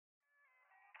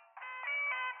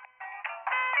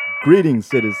Greetings,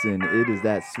 citizen. It is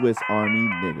that Swiss Army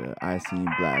nigga, I Seen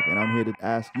Black, and I'm here to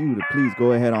ask you to please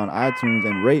go ahead on iTunes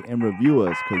and rate and review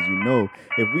us, because you know,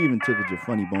 if we even tickled your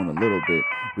funny bone a little bit,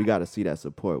 we got to see that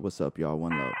support. What's up, y'all?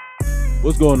 One love.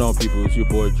 What's going on, people? It's your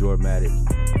boy, Jormatic,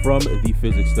 from the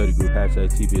Physics Study Group,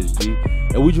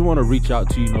 #TPSG, and we just want to reach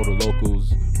out to, the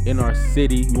locals in our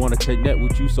city. We want to connect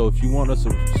with you, so if you want us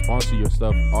to sponsor your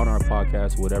stuff on our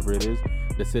podcast, whatever it is,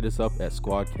 just hit us up at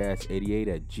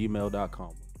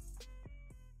squadcast88@gmail.com.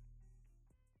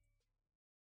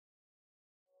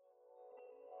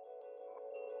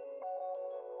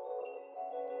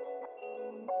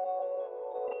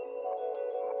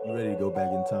 You ready to go back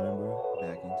in time, bro?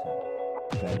 Back in time.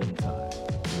 Back in time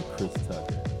with Chris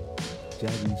Tucker,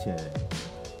 Jackie Chan,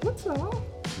 What's up?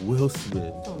 Will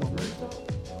Smith.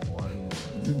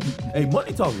 Hey,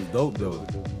 Money Talk was dope though.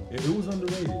 It was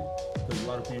underrated because a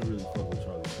lot of people really fuck with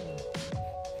Charlie Sheen.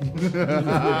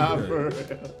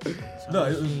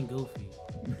 No, Sheen goofy.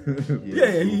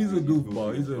 yeah, he's a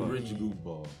goofball. He's a rich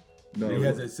goofball. No, he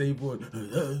has that same voice.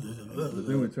 The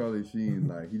thing with Charlie Sheen,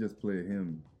 like he just played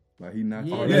him. Like he not.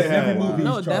 Yeah. Every movie.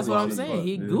 No, he's that's what I'm Charlie saying.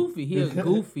 He yeah. goofy. He a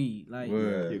goofy. Like He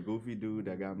a goofy dude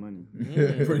that got money.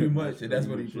 yeah. Pretty much, and that's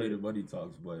what he played in Money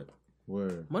Talks. But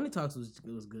Money Talks was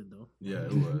good though. yeah,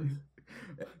 it was.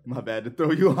 My bad to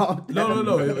throw you out.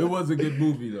 No. It was a good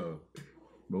movie though.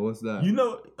 But what's that?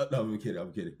 No, I'm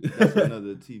kidding. That's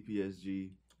another TPSG.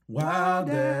 Wild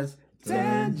ass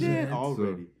tangent.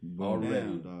 Already. Already.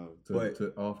 Damn, dog.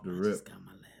 to off the I rip. just got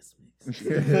my last mix.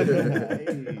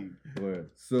 Hey.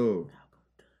 So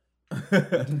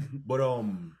But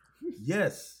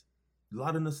yes, a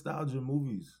lot of nostalgia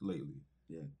movies lately.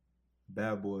 Yeah.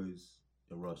 Bad Boys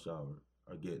and Rush Hour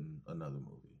are getting another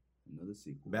movie. Another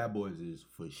sequel. Bad Boys is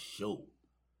for sure.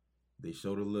 They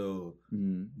showed a little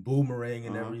mhm. boomerang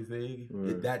and Uh-huh. everything.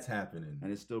 Right. That's happening.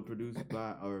 And it's still produced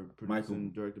by, or produced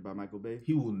and directed by Michael Bay?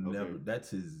 He will Okay. never.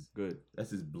 That's his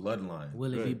bloodline.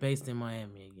 Will it be Good. based in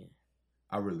Miami again?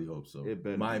 I really hope so. It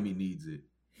better Miami needs it.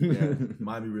 Yeah.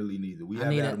 Miami really needs it. We I have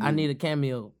need had I need a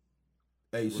cameo.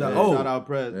 Hey, Yeah, shout out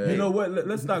Prez. Yeah. You know what?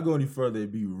 Let's not go any further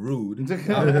and be rude.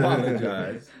 I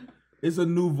apologize. It's a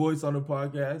new voice on the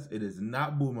podcast. It is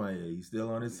not Boomaye. He's still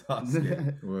on his hot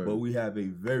skate. Word. But we have a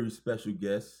very special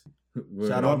guest. Word.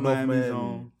 Shout out North Miami Miami.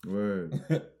 Zone.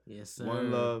 Word. Yes, sir.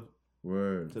 One love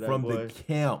Word. to that From boy. the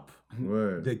camp.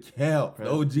 Word. The camp.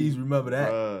 The OGs remember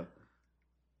that.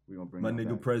 We gonna bring My him nigga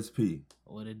back. Prez P.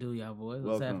 What it do, y'all boys?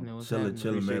 What's Welcome. happening? What's Chilla, happening? chilla,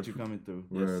 Appreciate man. you coming through.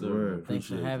 Yes, Word, sir. word. Thanks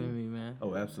for Appreciate having you. me, man.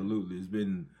 Oh, absolutely. It's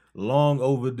been long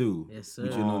overdue. Yes, sir.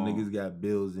 But you know, niggas got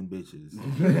bills and bitches.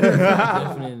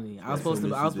 Definitely. I was That's supposed to.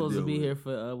 some I was shit to supposed to deal be with. here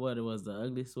for what it was, the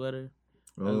ugly sweater.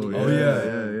 Oh yeah. Oh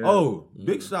yeah. Oh, Yeah.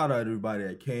 big shout out to everybody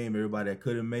that came, everybody that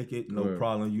couldn't make it. No Word.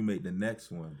 problem. You make the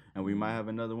next one. And we might have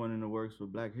another one in the works for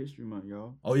Black History Month,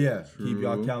 y'all. Oh yeah. Keep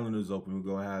y'all True. calendars open.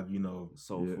 We're gonna have,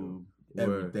 Soul Yeah. food.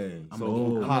 Word. everything. I'm So,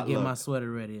 gonna get potluck. my sweater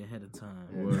ready ahead of time.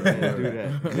 Yeah, Word. we can't do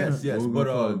that. Yes, yes. What we But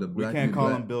gonna call it, the We black can't and call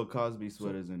black? them Bill Cosby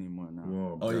sweaters anymore now.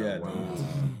 Whoa, Oh yeah, wow. dude.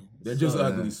 They're just So-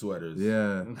 ugly sweaters.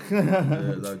 Yeah.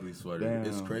 They're ugly sweaters. Damn.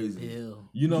 It's crazy. Ew.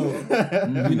 You know,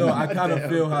 I kind of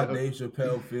feel how Dave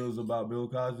Chappelle feels about Bill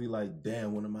Cosby. Like,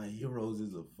 damn, one of my heroes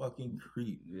is a fucking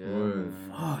creep. Yeah, Word.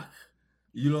 man. Fuck.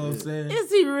 You know what I'm saying? Is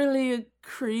he really a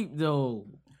creep though?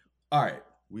 All right.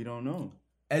 We don't know.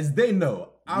 As they know,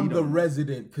 I'm We the don't.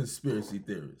 resident conspiracy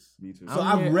theorist. Me too. So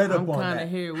I'm I've here- read I'm up on kinda that.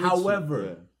 here with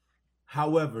Yeah.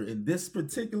 However, in this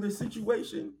particular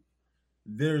situation,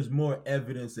 there's more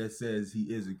evidence that says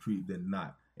he is a creep than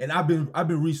not. And I've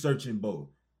been researching both.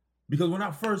 Because when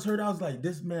I first heard, I was like,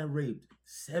 this man raped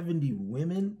 70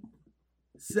 women?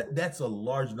 That's a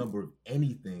large number of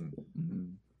anything.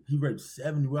 Mhm. He raped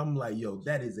 70 women. I'm like, yo,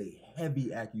 that is a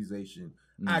heavy accusation.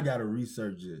 I gotta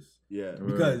research this. Yeah. Right.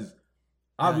 Because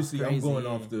obviously I'm crazy, going yeah.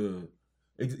 off the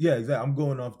exactly. I'm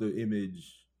going off the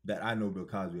image that I know Bill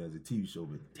Cosby as a TV show,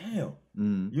 but damn,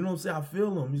 Mhm. you know what I'm saying? I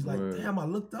feel him. He's like, Word. damn, I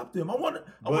looked up to him. I wanted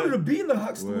But- to be in the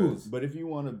Huxtables. But if you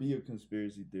want to be a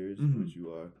conspiracy theorist, Mhm. which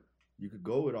you are, you could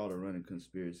go with all the running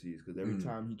conspiracies because every Mhm.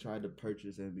 time he tried to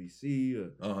purchase NBC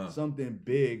or Uh-huh. something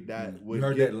big that You would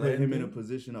heard put that him in a landing?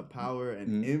 position of power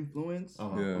and Mhm. influence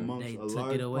Uh-huh. Yeah. amongst They a took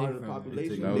large it away part of the from him. They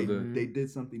took population. it away. They, That was they did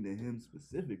something to him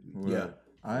specifically. Word. Yeah.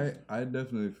 I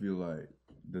definitely feel like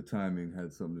the timing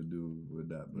had something to do with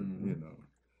that, but Mhm. you know.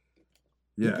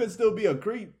 He Yeah. could still be a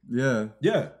creep, Yeah.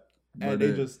 Yeah. and But they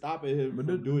it- just stopping him but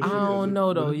from the- doing I shit. don't know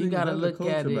but though. the You thing is, gotta that's the look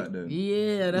at culture it. back then. Yeah, that's You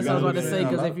what I was gotta about to look say. at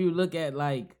it. Because if you look at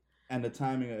like And the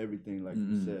timing of everything, like you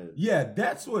Mhm. said. Yeah,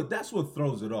 that's what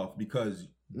throws it off because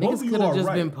both niggas of you could have are just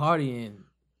right. been partying.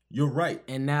 You're right.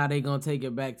 And now they gonna take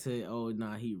it back to, oh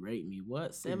nah, he raped me.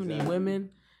 What? 70 Exactly. women?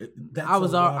 That's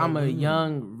I'm a women.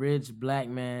 young, rich black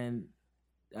man.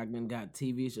 I been got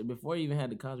TV show before he even had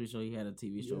the Cosby Show. He had a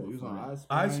TV show. Yeah, he was before on that.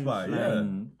 I I Spy. Spy, and yeah. shit.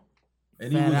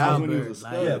 And Fat he was Albert, when he was a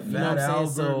like, stud. yeah, you know Fat what I'm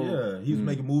saying? Albert. So, Yeah, he was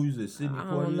making movies at Sidney I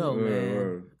Poitier. don't know, man.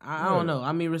 Word. I don't know.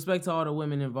 I mean, respect to all the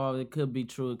women involved. It could be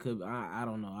true. It could. I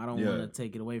don't know. I don't Yeah. want to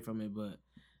take it away from it, but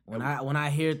when I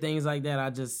hear things like that, I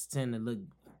just tend to look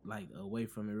like away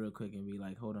from it real quick and be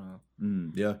like, hold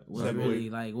on, Yeah, what's really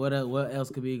like what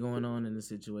else could be going on in the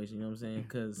situation? You know what I'm saying?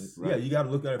 Because yeah, you got to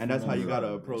look at it, And from that's how you both gotta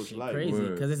sides. approach shit life. crazy.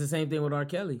 Word. Because it's the same thing with R.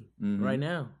 Kelly right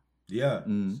now. Yeah,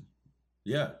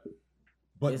 yeah.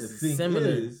 But It's the thing similar,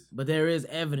 is, but there is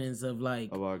evidence of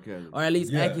like, Of R. Kelly. or at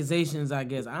least Yeah. accusations. I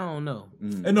guess I don't know.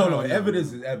 and no, I don't know.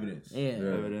 evidence is evidence. Yeah.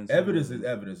 Evidence is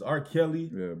evidence. R.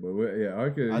 Kelly. Yeah, but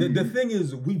okay. The thing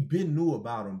is, we've been knew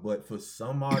about him, but for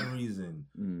some odd reason,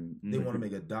 they want to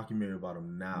make a documentary about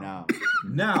him now.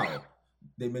 Now,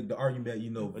 they make the argument,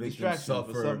 victims distraction for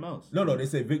suffer. something else. No, they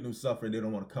say victims suffer and they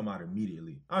don't want to come out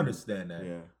immediately. I understand that.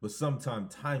 Yeah. But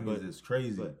sometimes timing is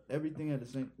crazy. But everything at the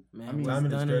same. Man, I mean, what's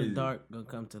timing is done in crazy. the dark gonna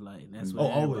come to light. That's Oh,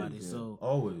 what everybody. always. So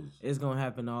Always. it's gonna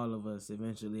happen to all of us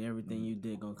eventually. Everything you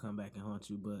did gonna come back and haunt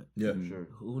you. But Yeah. Sure.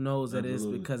 who knows that it's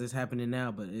Absolutely. because it's happening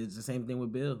now. But it's the same thing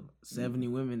with Bill. 70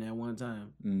 women at one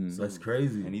time. So That's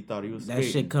crazy. And he thought he was that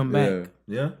skating. shit come back. Yeah.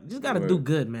 Yeah? You just gotta Word. do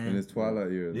good, in man. his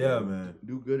twilight years. Yeah, man.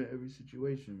 Do good in every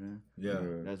situation, man. Yeah.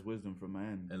 Word. That's wisdom from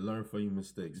Miami. And learn from your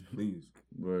mistakes, please.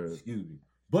 Word. Excuse me.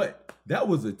 But that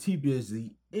was a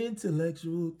TPSZ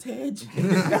intellectual tangent.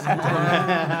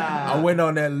 I went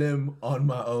on that limb on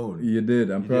my own. You did.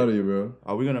 I'm proud of you, bro.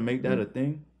 Are we gonna make that a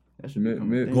thing? That should Mi- become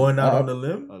mi- a thing. Going out I- on the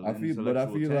limb? I feel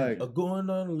like, Going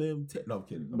on a limb. No, I'm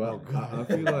kidding. but I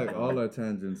feel like all our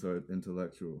tangents are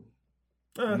intellectual.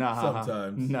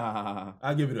 Sometimes. Nah.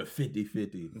 I give it a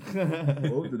 50-50.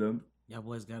 Both of them. Y'all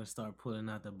boys gotta start pulling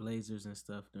out the blazers and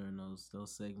stuff during those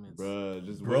segments. Bruh,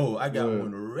 just Bro, I got Word.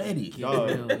 one ready. Dog,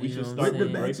 Yeah, we you should know start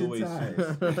what the I'm saying? breakaway Matching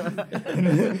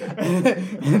suits.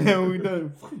 and then we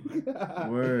done.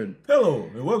 Word. Hello,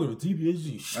 and welcome to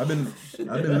TPSG. I've been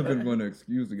looking for an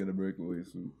excuse to get a breakaway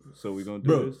suit. So we gonna do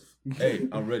Bro, this? hey,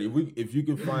 I'm ready. If you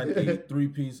can find a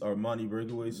 3-piece Armani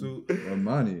breakaway suit,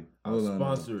 Armani. I'll Hold on.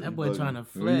 sponsor That it. boy trying to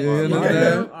flex. Yeah, no, Yeah,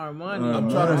 man. Armani. I'm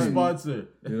trying to Armani. sponsor.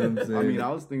 You know what I'm saying? I mean, I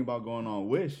was thinking about going on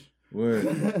Wish. Word.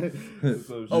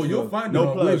 So Oh, just you'll go- find no it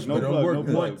on plug, Wish, no but it'll plug, work no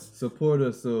plug. once. Support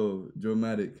us so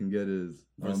Dramatic can get his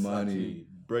Armani.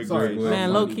 Break Sorry, break. Man,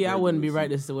 Armani low key, I wouldn't be breakaway right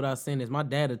this without saying this. My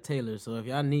dad a tailor, so if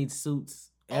y'all need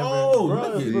suits ever, Oh,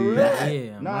 Bruh, look for at real? that.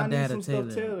 yeah, Nah, I my need dad a some stuff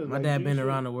tailor. tailored, My like dad you been should.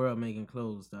 around the world making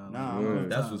clothes, dog. Nah, Word. I'm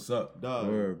That's what's up. dog.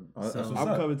 Word. So- what's I'm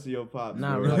up. coming to your pops.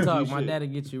 Nah, bro. real Like, talk. you My shit. dad'll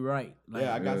get you right. Like,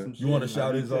 Yeah, I got Yeah. some shit. You want to like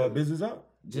shout his retail. business out?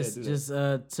 just do that.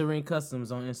 just Terrain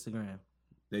Customs on Instagram.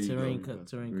 There you Terrain go. Terrain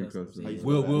Terrain Customs. Customs. Yeah. you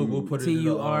We'll put it in the,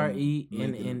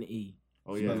 TURENNE.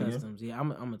 Oh Spell yeah. it again? Customs. Yeah, I'm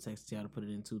gonna text y'all to put it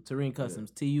in too. Terrain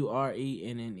Customs.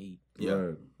 TURENNE. Yeah.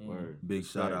 Word. Yeah. Word. Big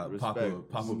shout out, Respect.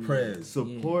 Papa Prez.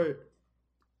 Support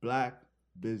black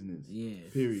business. Yeah.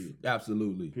 Period.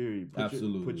 Absolutely. Period.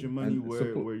 Absolutely. Put your money And where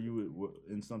support- you would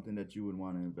in something that you would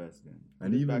want to invest in. Put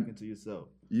And it even- back into yourself.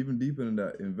 Even deeper than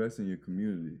that, invest in your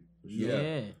community.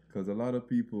 Yeah. Because a lot of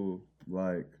people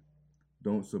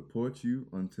don't support you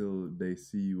until they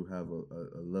see you have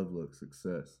a level of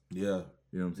success. Yeah.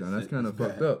 You know what I'm saying? It's- That's kind of it's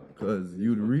fucked bad. up because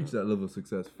you'd reach that level of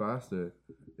success faster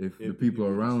if the people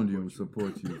around you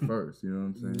support you first. You know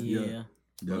what I'm saying? Yeah.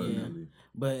 Definitely.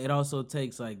 But it also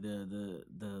takes like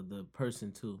the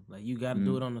person too. Like you got to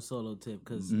do it on a solo tip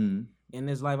because Mhm. in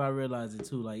this life I realized it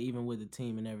too. Like even with the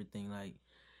team and everything, like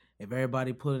if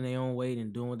everybody pulling their own weight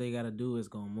and doing what they got to do, it's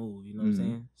gonna move. You know what I'm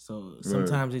saying? So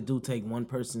sometimes it do take one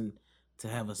person to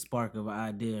have a spark of an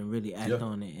idea and really act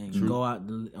on it and go out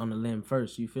on the limb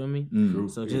first. You feel me?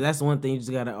 Mhm. So that's one thing you just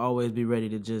gotta always be ready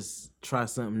to just try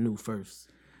something new first.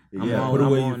 Yeah, I'm put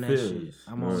away on your that fears. shit.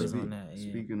 I'm always on that. Yeah.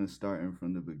 Speaking of starting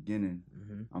from the beginning,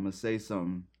 Mhm. I'm gonna say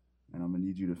something, and I'm gonna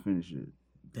need you to finish it.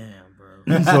 Damn,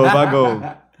 bro. So if I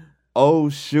go, oh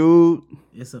shoot,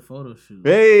 It's a photo shoot.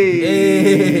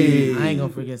 hey, I ain't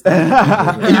gonna forget stuff.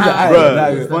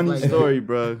 Bruh, funny story,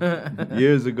 bruh.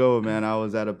 Years ago, man, I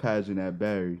was at a pageant at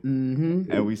Barry,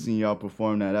 Mm-hmm. and we seen y'all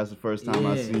perform that. That's the first time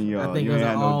I seen y'all. I think You it was ain't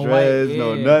had an no all dreads, white.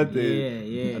 no Yeah, nothing.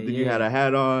 yeah, I think you had a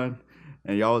hat on,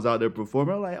 and y'all was out there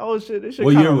performing. I'm like, oh shit, this shit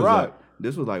What kind year of was rock.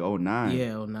 This was like 09.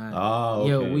 Yeah, 09. Oh,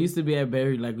 Yo, okay. we used to be at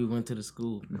Barry like we went to the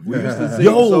school. We used to sing.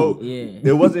 Yo! So Yeah.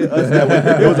 it wasn't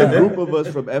us. It was a group of us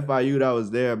from FIU that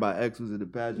was there. My ex was in the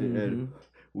pageant, and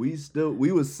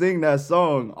we would sing that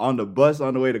song on the bus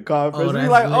on the way to conference. We that's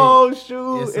like, lit. oh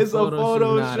shoot, it's a photo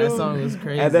photo Nah, shoot. that song was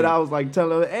crazy. And then I was like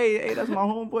telling her, hey, that's my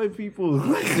homeboy people.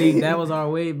 See, that was our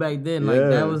way back then. Like Yeah.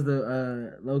 that was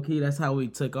the low key. That's how we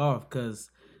took off because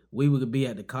we would be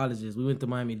at the colleges. We went to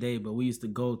Miami-Dade, but we used to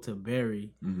go to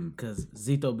Barry because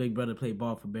Zito big brother played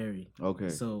ball for Barry. Okay.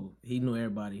 So he knew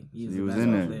everybody. He was he a was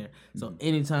basketball in there. player. So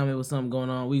anytime there was something going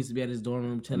on, we used to be at his dorm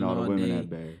room And chilling all the all women day. at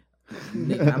Barry.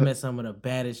 Nigga, I met some of the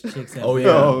baddest chicks at Oh Barry.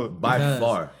 yeah, by because-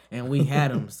 far. And we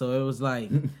had them, so it was like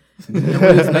and we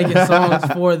was making songs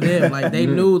for them. Like they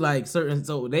knew like certain,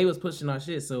 so they was pushing our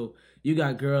shit. So you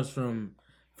got girls from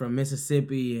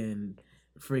Mississippi and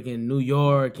freaking New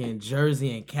York and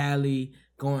Jersey and Cali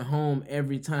going home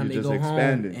every time You they just go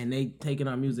expanded. home, and they taking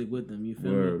our music with them. You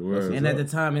feel Word, me? word. And at the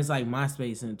time, it's like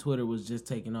MySpace and Twitter was just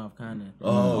taking off, kind of.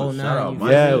 Oh, shout out you MySpace.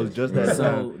 feel Yeah, me? it was just that So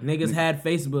time. niggas had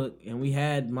Facebook and we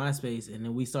had MySpace, and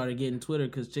then we started getting Twitter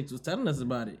because chicks was telling us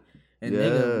about it. And Yeah.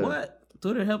 nigga, what?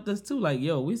 Twitter helped us too. Like,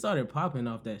 yo, we started popping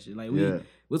off that shit. Like, we're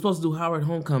supposed to do Howard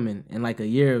Homecoming in like a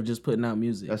year of just putting out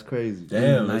music. That's crazy.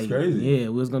 Damn, Like, that's crazy. Yeah,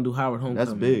 we was gonna do Howard Homecoming.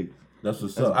 That's big. That's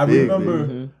what's That's up. I big, remember.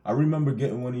 big. I remember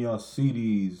getting one of y'all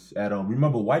CDs at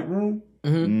remember White Room?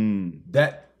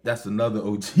 That's another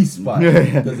OG spot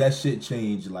because that shit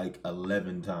changed like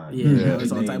 11 times. Yeah, The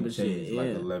it's all name type of shit, changed like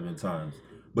yeah. 11 times.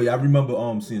 But yeah, I remember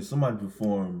seeing somebody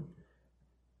perform.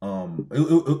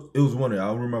 It was one of I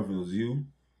don't remember if it was you,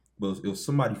 but it was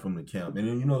somebody from the camp, and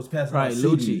then it was passing out Probably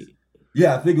CDs. Lucci.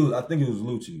 Yeah, I think it was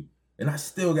Lucci. And I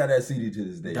still got that CD to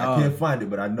this day. Dog. I can't find it,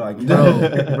 but I know I got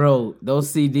it. Bro,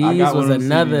 those I CDs got was one of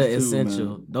them another CDs too, essential.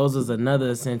 man. Those was another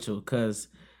essential because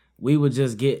we would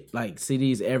just get like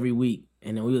CDs every week,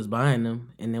 and then we was buying them,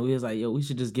 and then we was like, yo, we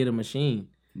should just get a machine.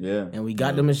 Yeah. And we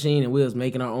got the machine, and we was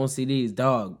making our own CDs,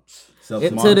 dog. To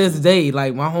Self-sponsored. this day,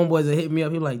 like my homeboys that hit me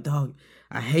up, he like, dog,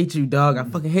 I hate you, dog. I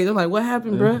fucking hate you. I'm like, what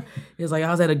happened, bro? He was like,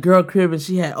 I was at a girl crib and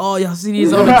she had all y'all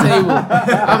CDs on the table.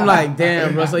 I'm like,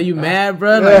 damn, bro. So you mad,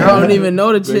 bro? Like, I don't even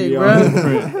know the chick, bro.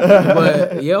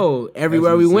 But yo,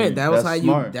 everywhere we went, that was That's how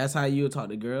smart. that's how you would talk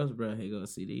to girls, bro. Here go a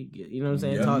CD. You know what I'm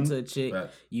saying? Yeah. Talk to a chick.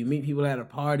 Facts. You meet people at a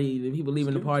party. The people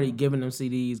leaving the party, giving them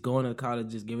CDs. Going to college,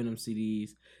 just giving them CDs.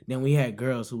 Then we had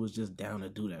girls who was just down to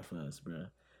do that for us, bro.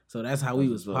 So that's how we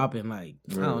was what's up. popping. Like,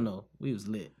 I don't know, we was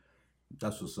lit.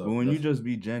 That's what's up. But when you That's- just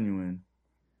be genuine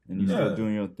and you Yeah. start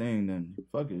doing your thing, then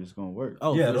fuck it, it's gonna work.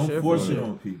 Oh, yeah, for don't sure, force for it sure.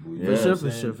 on people. You Yeah. know For what sure, I'm for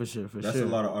saying? sure, for sure, for That's sure. a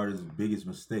lot of artists' biggest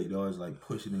mistake. They always like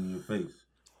push it in your face.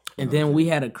 And then we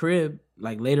had a crib.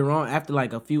 Like later on, after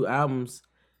like a few albums,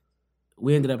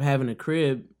 we ended up having a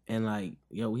crib, and like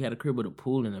we had a crib with a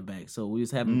pool in the back. So we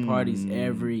was having parties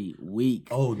every week.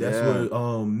 Oh, that's Yeah.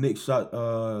 where Nick shot.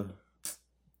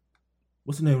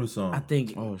 What's the name of the song? I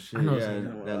think. Oh shit, I know yeah,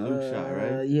 that Luke shot,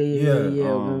 right?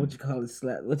 Yeah. um, what you call it?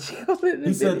 Slap. What you call it? In He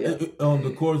the said video?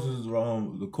 the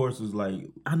chorus was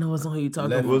like I know what song you talking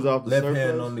left, It was about. off the left surplus?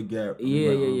 hand on the gap.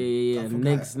 Yeah. I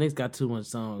forgot. Nick's got too much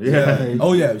songs. Yeah.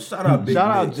 Oh yeah, shout out Big Shout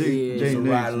out Nick. J Yeah. Nicks,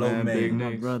 Ride low, man, man. Big My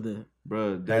Nicks, brother.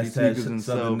 bro. Dirty Hashtag sneakers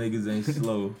Southern himself, niggas ain't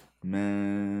slow.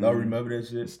 man. Y'all remember that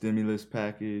shit? Stimulus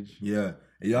package. Yeah.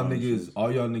 And y'all Oh, niggas, shit.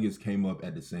 all y'all niggas came up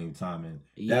at the same time, and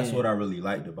that's Yeah. what I really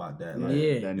liked about that. Like,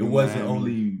 Yeah. That it new wasn't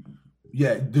Miami.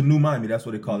 only, the new Miami. That's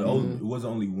what they call it. Mm-hmm. It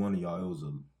wasn't only one of y'all. It was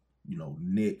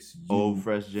Knicks, you, Old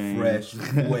Fresh James. Fresh,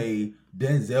 Way.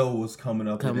 Denzel was coming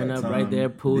up. Coming at up that time. right there.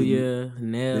 Then Puya,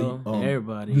 Nell,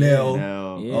 everybody. Nell.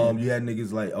 Now, Yeah. You had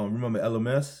niggas like remember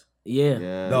LMS? Yeah.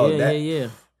 Yeah. Dog, Yeah.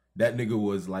 That nigga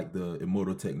was like the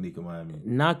immortal technique of Miami.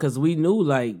 Not because we knew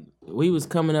like we was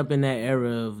coming up in that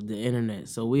era of the internet,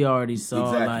 so we already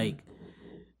saw Exactly. like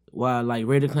while like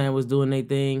Raider Clan was doing their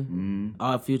thing, Mhm.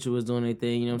 Our Future was doing their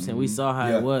thing. You know what I'm saying? We saw how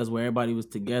Yeah. it was where everybody was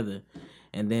together,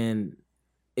 and then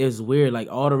it was weird. Like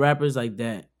all the rappers like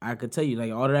that, I could tell you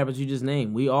like all the rappers you just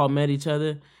named, we all met each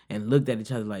other and looked at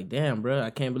each other like, damn, bro, I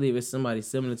can't believe it's somebody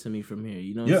similar to me from here.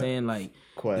 You know what Yeah. I'm saying? Like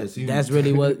Quest. Yes, that's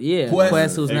really what, Quest.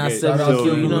 Quest who's not Okay, shout Silver out Q. You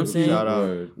Silver know what I'm Q. saying? Shout out.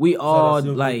 Word. We all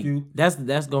Silver like Q.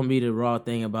 that's gonna be the raw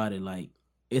thing about it. Like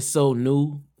it's so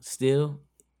new still,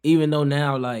 even though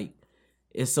now like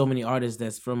it's so many artists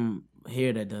that's from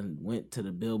here that done went to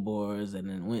the billboards and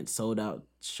then went sold out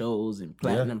shows and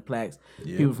platinum plaques.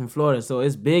 Yeah. People from Florida, so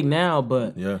it's big now,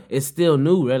 but Yeah. it's still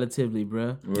new relatively,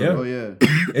 bruh. Yeah. Oh yeah.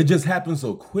 It just happened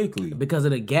so quickly. Because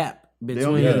of the gap They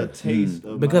only between had a taste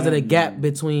of because of the Miami. gap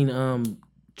between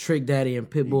Trick Daddy and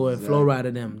Pitbull and Flo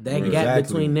Rida them. That gap Exactly.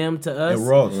 between them to us. And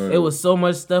Ross. It was so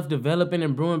much stuff developing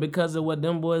and brewing because of what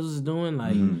them boys was doing.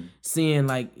 Like seeing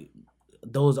like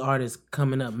those artists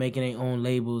coming up, making their own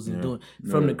labels and doing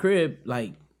from the crib.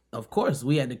 Like, of course,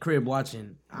 we at the crib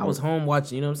watching. I was home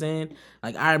watching. You know what I'm saying?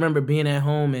 Like, I remember being at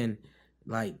home and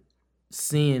like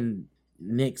seeing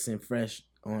Nicks and Fresh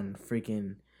on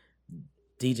freaking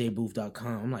DJBooth.com.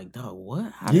 I'm like, dog,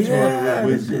 what? How did yeah,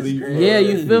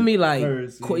 you feel me? Like,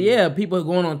 yeah, people are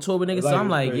going on tour with niggas. So I'm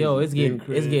like, yo, it's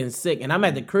getting sick. And I'm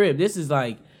at the crib. This is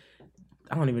like,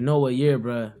 I don't even know what year,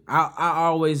 bro. I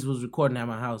always was recording at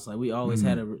my house. Like, we always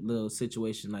had a little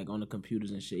situation, like, on the computers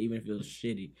and shit. Even if it was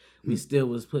shitty, we still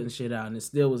was putting shit out, and it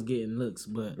still was getting looks.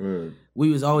 But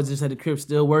we was always just at the crib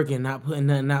still working, not putting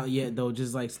nothing out yet, though.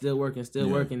 Just, like, still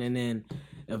working. And then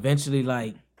eventually,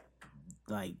 like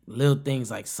little things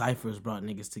like ciphers brought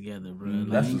niggas together, bro. Like,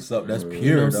 That's what's up. That's pure, you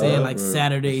know what I'm saying? dog. Like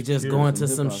Saturday, just going to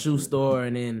some shoe shit. store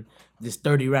and then just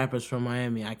 30 rappers from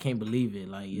Miami. I can't believe it.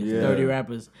 Like, it's 30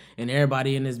 rappers and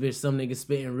everybody in this bitch, some niggas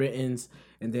spitting writtens,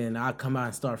 and then I'll come out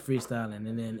and start freestyling,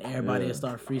 and then everybody will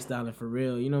start freestyling for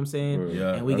real. You know what I'm saying?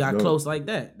 Yeah, and we got dope. close like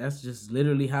that. That's just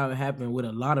literally how it happened with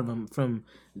a lot of them, from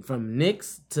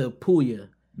Knicks to Puya.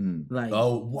 Like,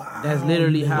 Oh wow, that's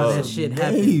literally how that shit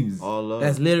happened. Names. All love.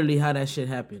 That's literally how that shit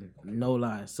happened. No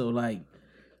lie. So like,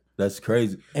 That's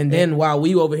crazy. and then while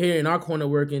we over here in our corner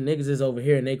working, niggas is over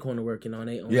here in their corner working on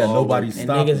their own. Yeah, shit. nobody's And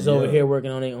stopping. niggas is over yeah. here working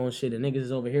on their own shit, and niggas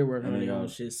is over here working on their own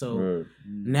shit. So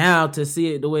now to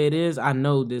see it the way it is, I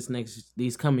know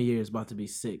these coming years about to be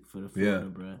sick for the Florida,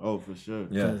 bro. Oh, for sure.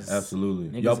 Yeah, 'Cause absolutely.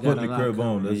 niggas Y'all got putting a the lot crib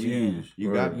on. coming. That's Yeah. huge.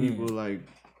 You got people like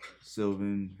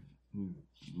Sylvan who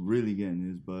really getting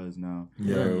his buzz now.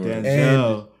 Yeah.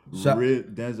 Denzel, Shot-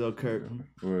 Denzel Kirk.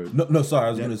 No, sorry. I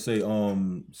was gonna say,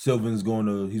 Sylvan's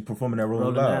he's performing that Rolling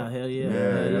Rolling Loud. out, hell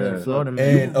yeah, Yeah. Florida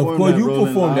man. And of course, you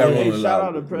performed that Hey, Rolling shout Loud.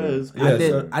 out to Prez.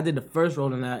 Yeah. I did the first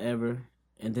Rolling Out ever,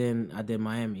 and then I did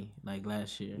Miami like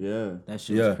last year. Yeah. That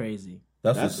shit Yeah. was crazy.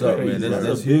 That's what's up, crazy. man. That's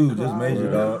That's a huge. big That's crowd, major,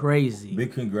 bro. dog. Crazy.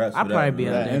 Big congrats I'll for probably that, be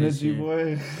man. out That there this energy,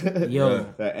 year. boy.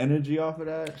 Yo. That energy off of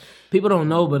that. People don't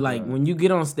know, but like when you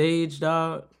get on stage,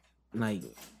 dog, like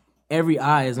every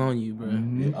eye is on you, bro.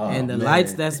 Oh, And the man.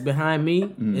 lights that's behind me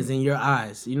is in your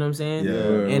eyes. You know what I'm saying?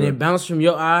 Yeah. And it bounced from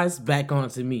your eyes back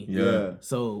onto me. Yeah.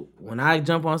 So when I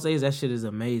jump on stage, that shit is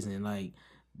amazing. Like,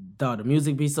 dog, the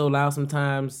music be so loud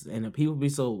sometimes, and the people be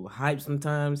so hyped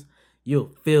sometimes. You'll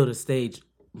feel the stage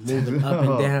moving up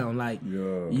and down. Like,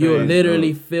 you'll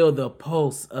literally feel the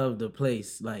pulse of the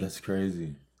place. Like, That's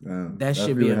crazy. that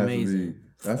should be amazing.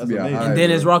 That's be amazing. And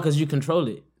then it's raw because you control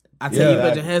it. I tell you, Yeah.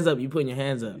 put your hands up, you putting your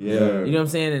hands up. Yeah. You know what I'm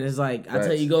saying? And it's like, I tell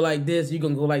Facts. you, go like this, you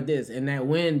gonna go like this. And that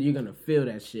wind, you're gonna feel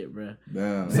that shit, bro.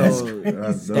 Damn. So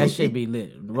That's that dope. shit be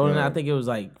lit. Rolling out, I think it was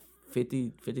like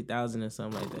 50,000 or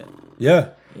something like that. Yeah.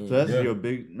 So that's your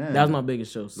big man. That was my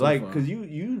biggest show so like, far. cause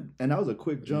you, and that was a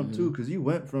quick jump too, cause you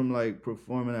went from like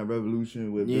performing at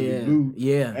Revolution with Billy Yeah, Blue,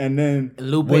 yeah. and then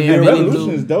Lupe Well, and yeah, Billy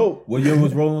Revolution's Blue. dope. What year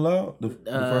was Rolling Loud? The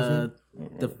first one?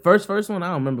 The first one, I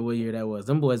don't remember what year that was.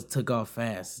 Them boys took off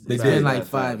fast. They It's did. been like Fast.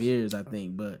 5 years, I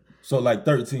think, but So like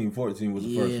 13, 14 was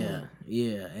the first one.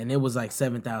 yeah, and it was like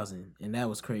 7,000, and that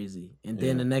was crazy. And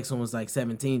then the next one was like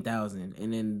 17,000,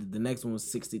 and then the next one was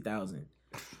 60,000.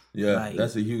 Yeah, Like-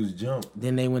 that's a huge jump.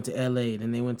 Then they went to LA,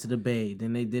 then they went to the Bay,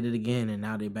 then they did it again, and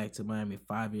now they back to Miami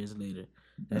 5 years later.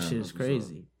 That shit is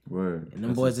crazy. Word. And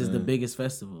them boys is the biggest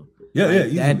festival. Yeah,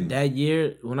 Like, yeah, easily. that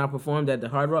year when I performed at the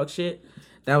Hard Rock shit,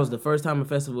 that was the first time a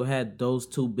festival had those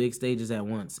two big stages at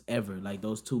once ever. Like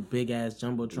those two big ass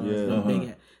jumbotrons, Yeah. them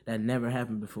big that never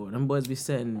happened before. Them boys be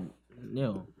setting,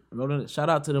 rolling. Shout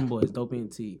out to them boys, Dopey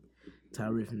and T,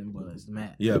 Tyree and them boys,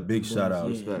 Matt. Yeah, big Them shout boys, out.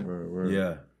 yeah. Respect. Word.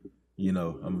 Yeah. You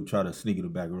know, I'm gonna try to sneak in the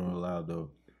back Rolling Loud though.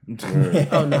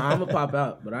 Oh no, I'm gonna pop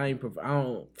out, but I ain't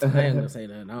gonna say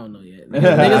nothing. I don't know yet. Niggas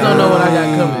don't know what I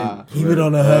got coming. Keep it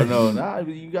on the I hush. know. Nah,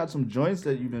 you got some joints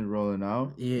that you've been rolling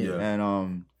out. Yeah.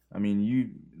 And I mean,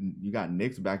 you got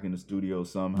Knicks back in the studio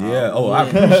somehow. Yeah. Oh, I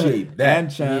appreciate that. And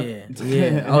Champ.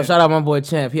 Yeah. Oh, shout out my boy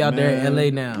Champ. He out there in LA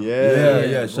now.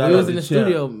 Yeah. Shout We out was to in the Champ.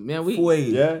 studio, man. We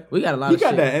Yeah. we got a lot He of got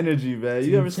shit. that energy, man.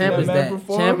 You ever seen Champ that is man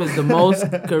perform? Champ is the most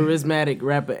charismatic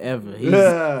rapper ever. He's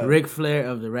Yeah. Ric Flair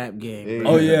of the rap game. Hey.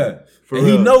 bro. Oh yeah. For And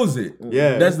real. he knows it.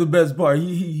 Yeah. That's the best part.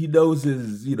 He knows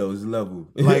his his level.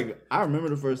 Like, I remember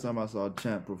the first time I saw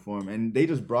Champ perform, and they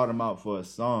just brought him out for a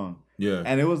song. Yeah.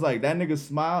 And it was like, that nigga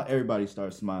smile, everybody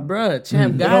starts smiling. Bruh,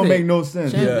 Champ It got don't it. make no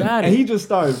sense. Champ got And it. he just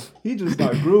started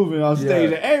grooving on stage,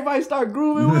 Yeah. and everybody start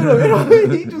grooving with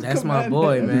him. He just That's my commanded.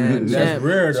 boy, man. That's Champ,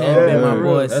 rare, dog. Champ been my Yeah,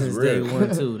 boy that's since rare. day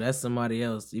one too. That's somebody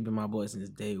else. He been my boy since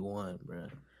day one, bro.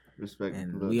 Respect.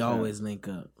 And to we Champ. always link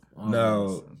up.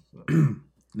 Now, Always.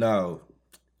 now,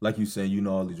 like you said, you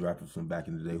know all these rappers from back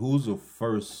in the day. Who's the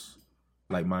first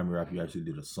like Miami rapper you actually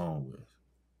did a song with?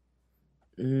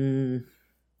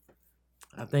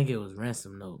 I think it was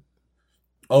Ransom Note.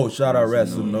 Oh, shout out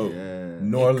Ransom Note. Yeah. It could've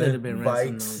Norland been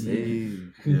Ransom Vikes. Note, yeah.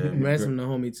 Hey. Yeah, Ransom the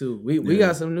homie too. We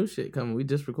got some new shit coming. We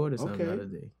just recorded something the other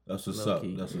day. That's what's Low up.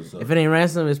 key. That's what's up. If it ain't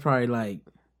Ransom, it's probably like,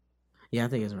 I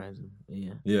think it's Ransom.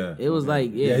 Yeah. Yeah. It was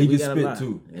like, he we can got a spit lot.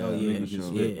 too. Oh he yeah, can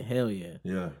spit. yeah, hell yeah,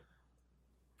 Yeah.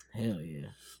 hell yeah.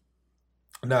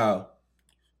 Now,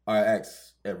 I ask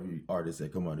every artist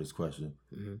that come on this question: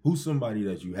 who's somebody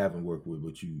that you haven't worked with,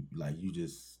 but you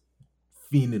just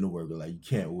fiending to work with, like you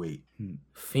can't wait?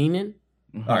 Fiending?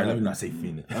 All right, let me not say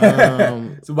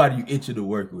fiending. Somebody you itching to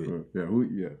work with. Who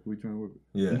you trying to work with?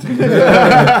 Yeah.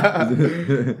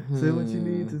 Say what you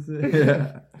need to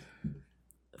say.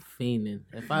 Fiending.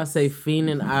 If I say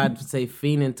fiending, I'd say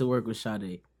fiending to work with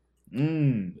Sade.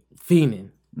 Fiending.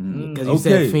 Because you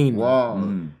said fiending. Wow.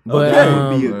 But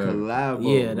that would be a collab.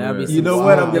 yeah, that'd be some You know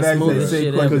what? I'm the gonna smoothest say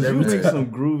shit questions ever. Because you make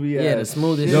some groovy ass. Yeah, the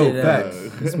smoothest Yo, shit facts. ever.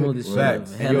 The smoothest shit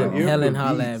Facts. ever. And your ear Helen for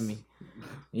holla at beats. me.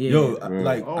 Yeah. Yo,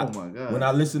 like, Oh my God. when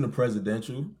I listen to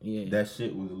Presidential, Yeah. that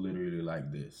shit was literally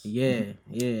like this. Yeah.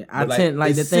 I But, tend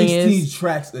like the it's thing 16 is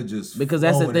tracks are just because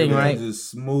that's the flowing, thing, everything's right? Just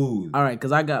smooth. all right,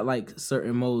 because I got like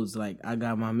certain modes. Like I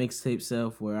got my mixtape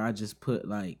self where I just put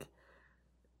like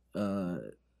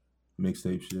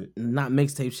Mixtape shit. not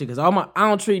mixtape shit because I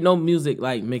don't treat no music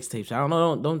like mixtape shit. I don't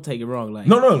know. Don't take it wrong. Like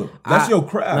No. That's I- your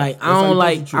craft. Like That's how you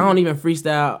supposed to I don't treat even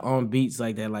freestyle on beats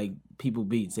like that. Like people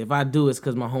beats. If I do, it's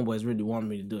because my homeboys really want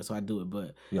me to do it, so I do it.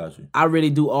 But it. Got you. I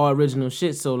really do all original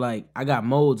shit. So like I got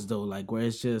modes though, like where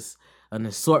it's just an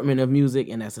assortment of music,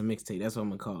 and that's a mixtape. That's what I'm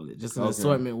gonna call it. Just an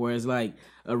assortment where it's like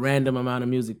a random amount of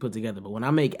music put together. But when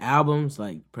I make albums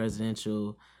like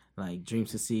Presidential, like Dream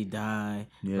Succeed Die,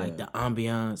 like the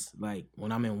ambiance, like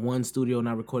when I'm in one studio and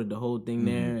I recorded the whole thing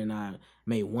there and I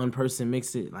made one person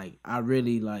mix it, like I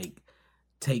really like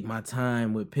take my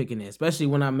time with picking it, especially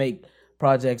when I make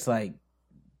projects like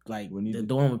When you the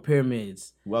did- one with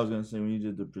Pyramids, Well, I was gonna say when you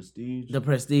did the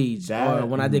Prestige. or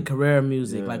when I did career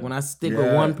music, like when I stick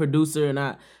with one producer and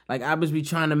I just be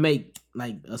trying to make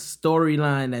like a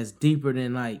storyline that's deeper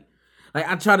than like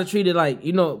I try to treat it like,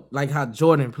 you know, like how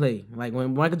Jordan play. Like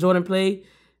when Michael Jordan play,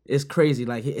 it's crazy.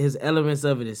 Like his elements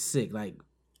of it is sick. Like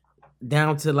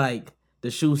down to like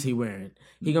the shoes he wearing.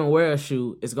 He gonna wear a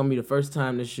shoe. It's gonna be the first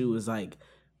time the shoe is like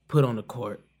put on the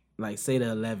court. Like say the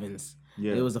 11s.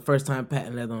 Yeah. It was the first time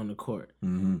patent leather on the court.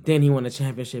 Then he won a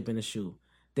championship in the shoe.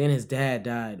 Then his dad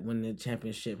died when the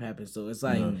championship happened. So it's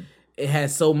like it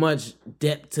has so much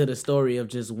depth to the story of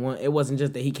just one. It wasn't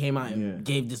just that he came out and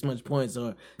gave this much points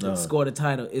or scored a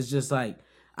title. It's just like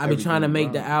I be trying to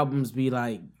make the albums be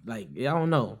like I don't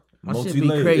know. My shit be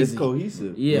Multi-layered. crazy. It's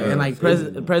cohesive. Yeah, and like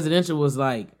Presidential was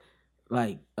like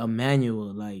a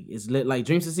manual. Like it's lit. Like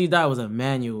Dreams to See Die was a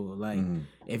manual. Like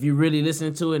if you really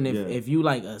listen to it, and if you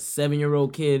like a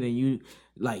 7-year-old kid and you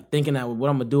like thinking that what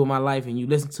I'm gonna do with my life, and you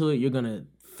listen to it, you're gonna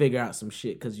figure out some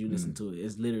shit because you listen to it.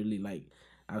 It's literally like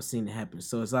I've seen it happen.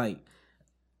 So it's like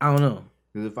I don't know.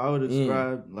 Because if I would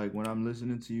describe like when I'm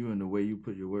listening to you and the way you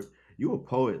put your work, you a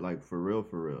poet, like for real,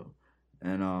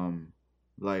 and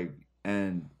like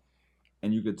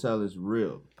and you could tell it's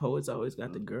real. Poets always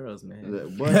got the girls,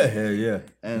 man. But Hell yeah.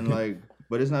 and like,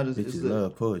 but it's not just it's Bitches the,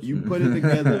 love poetry. you put it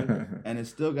together and it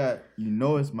still got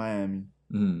it's Miami,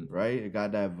 right? It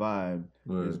got that vibe.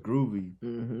 It's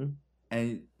groovy.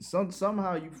 And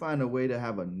somehow you find a way to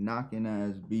have a knocking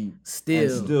ass beat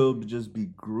and still just be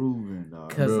grooving, dog.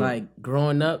 Cause like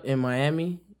growing up in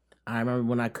Miami, I remember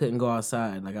when I couldn't go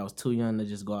outside. Like I was too young to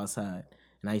just go outside,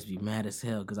 and I used to be mad as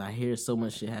hell because I hear so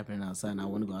much shit happening outside, and I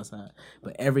want to go outside.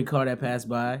 But every car that passed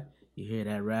by, you hear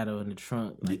that rattle in the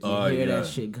trunk. Like you hear that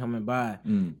shit coming by.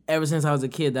 Ever since I was a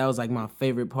kid, that was like my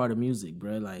favorite part of music,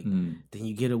 bro. Like then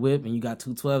you get a whip and you got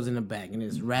 212s in the back and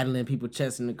it's rattling people's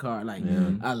chests in the car. Like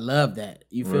I love that.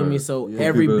 You feel me? So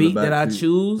every beat that I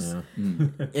choose,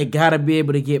 it gotta be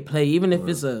able to get played, even if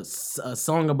it's a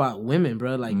song about women,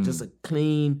 bro. Like just a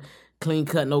clean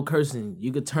cut, no cursing.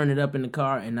 You could turn it up in the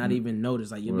car and not even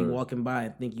notice. Like you'll be walking by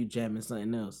and think you jamming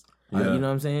something else. You know what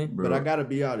I'm saying? But I gotta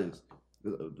be honest.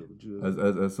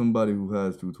 As somebody who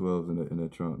has 212s in the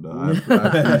trunk, dog, I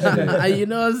appreciate. You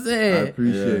know what I'm saying? I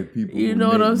appreciate people. You who know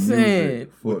what make I'm music saying?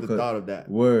 With the thought of that.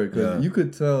 Word, because you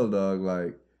could tell, dog,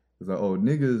 like it's like, oh,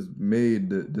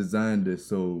 niggas designed this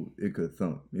so it could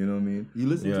thump. You know what I mean? You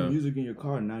listen to music in your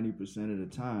car 90% of the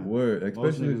time. Word, Most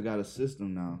especially niggas got a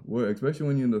system now. Word, especially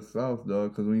when you're in the South, dog,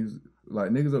 because when you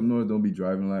like niggas up north don't be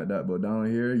driving like that, but down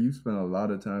here you spend a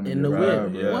lot of time in the your whip. car,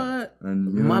 bro. What?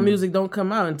 And My music don't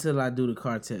come out until I do the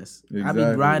car test. I Exactly.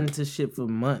 be riding to shit for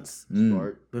months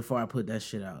Smart. before I put that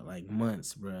shit out. Like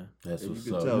months, bro. That's You what's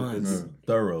can up. tell Months. 'cause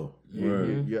Thorough.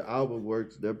 your album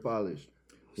works. They're polished.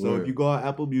 So Word. if you go on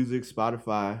Apple Music,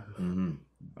 Spotify,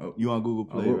 you on Google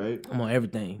Play, right? I'm on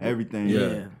everything. Everything.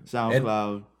 Yeah.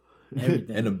 SoundCloud.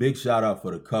 everything. And a big shout out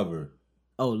for the cover.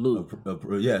 Oh, Luke.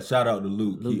 Yeah, shout out to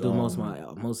Luke. Luke do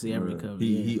mostly every cover.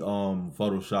 He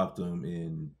photoshopped him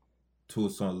in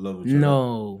Tucson Love.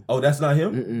 No. Oh, that's not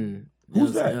him? Mm-mm.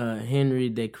 Who's that? Henry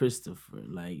de Christopher.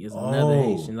 Like, it's another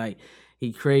Haitian. Like,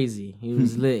 he crazy. He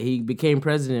was lit. He became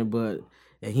president,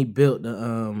 and he built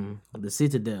the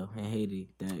Citadel in Haiti.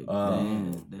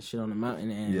 That shit on the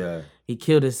mountain. And he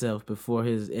killed himself before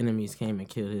his enemies came and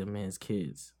killed him and his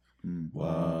kids.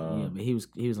 Wow. Yeah, but he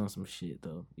was on some shit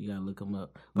though. You gotta look him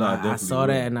up. Nah, I saw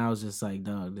that and I was just like,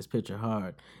 dog, this picture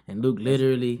hard. And Luke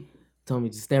literally told me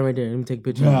to stand right there. Let me take a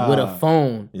picture with a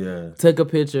phone. Yeah. Took a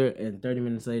picture and 30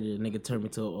 minutes later, the nigga turned me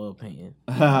to an oil painting.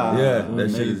 That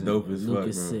shit is dope as Luke fuck,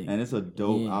 is bro. sick. And it's a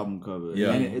dope album cover.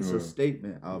 Yeah. And it's a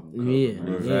statement album cover. Yeah.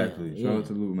 man. Exactly. Yeah. Shout out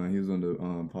to Luke, man. He was on the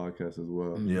podcast as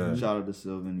well. Yeah. Shout out to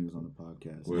Sylvan. He was on the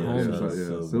podcast.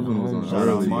 Sylvan was on Shout out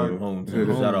early. Mark.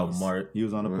 Shout out Mark. He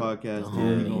was on the podcast.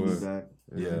 homies. He's gonna be back.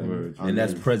 Yeah. And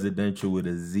that's presidential with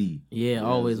a Z. Yeah,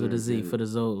 always with a Z for the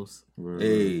Zoes.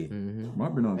 Hey.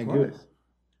 Mark been on twice.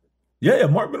 Yeah,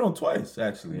 Mark been on twice,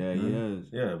 actually. Yeah, he is.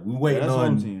 Yeah, we waiting That's on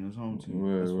home team. That's home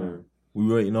team. That's fine. we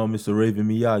waiting on Mr. Raven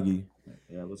Miyagi.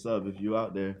 Yeah, what's up? If you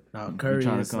out there, Now Curry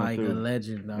trying to is come like a through.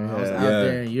 legend, dog. I was Yeah. out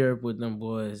there in Europe with them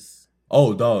boys.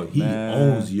 Oh, dog, he Man.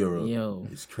 owns Europe. Yo.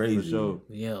 It's crazy. for sure.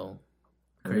 Yo.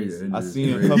 Crazy. Yeah, I it's seen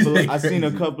a crazy. couple. I Crazy. seen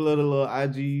a couple of the little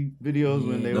IG videos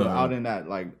when they were Yeah. out in that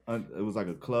it was like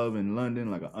a club in London,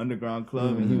 like an underground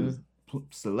club, and he was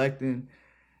selecting.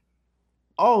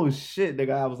 Oh shit! The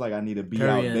guy was like, "I need to be Curry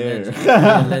out a there." legend. Curry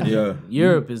a legend. Yeah.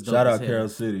 Europe is dope. Shout as out hell. Carol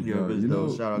City. Yeah. Yo, it's you dope.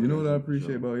 know, Shout out you know to what I Chris,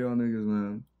 appreciate for about y'all niggas,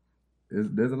 man?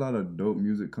 There's a lot of dope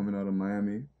music coming out of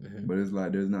Miami, but it's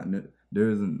like there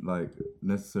isn't like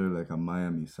necessarily like a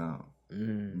Miami sound. You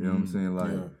know what I'm saying?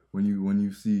 Like when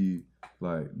you see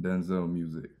like Denzel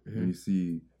music, when you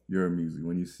see your music,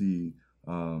 when you see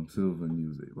Sylvan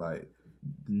music, like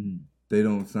they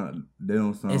don't sound.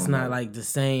 It's not like the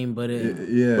same, but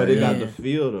it. But it got Yeah. the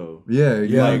feel though. Yeah,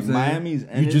 you know what I'm Like saying? Miami's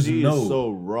energy just know. is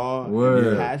so raw Word.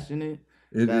 and passionate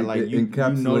that like you know the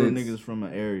encapsulates- niggas from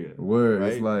an area. Word.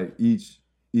 right? It's like each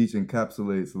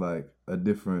encapsulates like a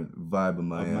different vibe of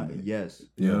Miami. Yes.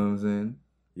 You know what I'm saying?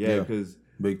 Yeah, Yeah. because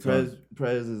Big time.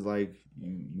 Prez is like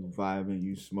you vibing,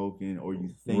 you smoking, or you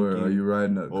thinking, Word. Are you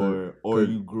riding up? or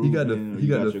you grooving. He got or the you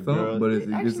got thump, your girl. but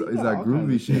it's Actually, like all kinds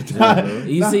groovy of shit. shit. bro.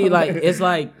 You see, like it's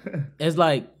like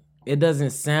it doesn't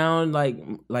sound like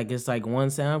it's like one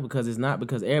sound because it's not,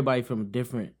 because everybody from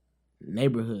different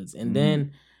neighborhoods and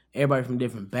then everybody from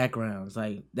different backgrounds.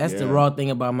 Like that's the Yeah. raw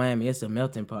thing about Miami. It's a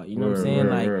melting pot. You know what I'm saying?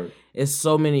 Like it's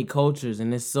so many cultures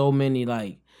and it's so many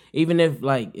like, even if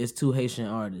like it's two Haitian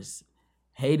artists,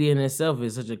 Haiti in itself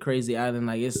is such a crazy island.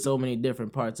 Like it's so many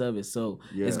different parts of it. So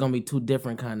it's gonna be two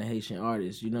different kind of Haitian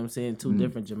artists. You know what I'm saying? Two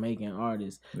different Jamaican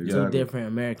artists, two Exactly. different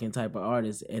American type of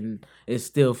artists, and it's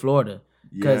still Florida.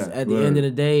 Because Yeah, at the end of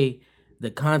the day,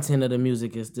 the content of the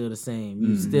music is still the same.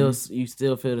 You still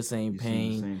feel the same You see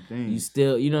pain. the same thing. You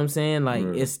still, you know what I'm saying? Like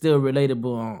Right. it's still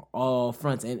relatable on all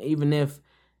fronts. And even if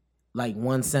like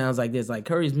one sounds like this, like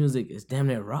Curry's music is damn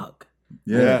near rock.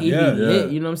 Yeah, He be yeah.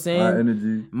 lit, you know what I'm saying? High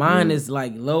energy. Mine yeah. is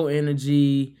like low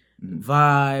energy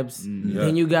vibes. Yeah.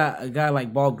 Then you got a guy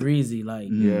like Ball Greasy, like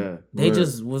Yeah. they Word.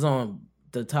 just was on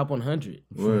the top 100.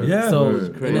 Word. Yeah. So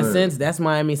Word. in a Word. sense, that's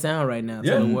Miami sound right now to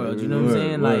Yeah. the world. You know what I'm Word.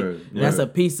 saying? Word. Like that's Word. a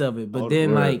piece of it. But Oh,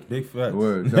 then word. like Big facts.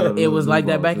 Word. Shout out to it was Lil like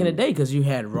that Duval, back in the too. day because you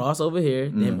had Ross over here,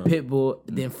 then Pitbull,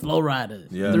 then Flow Rider.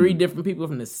 Yeah. 3 different people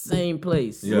from the same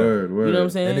place. Yeah. Word. Word. You know what I'm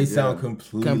saying? And they sound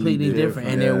completely different.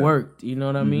 And Yeah. it worked. You know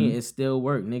what I mean? It still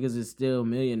worked. Niggas is still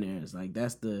millionaires. Like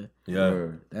that's Yeah.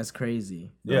 Word. that's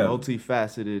crazy. Yeah.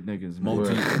 Multifaceted niggas.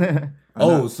 Multi- man.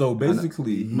 Oh, so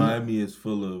basically Miami is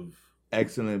full of,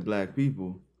 Excellent black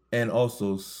people. and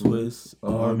also Swiss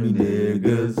Army Army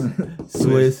niggas. niggas.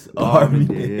 Swiss Army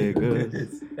niggas.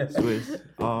 niggas. Swiss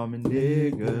Army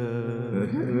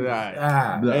niggas. Right.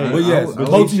 Ah, Hey, but yes, I would-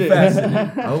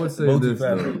 multifaceted. I would say this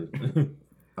though. Multifaceted.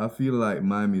 I feel like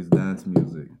Miami's dance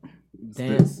music.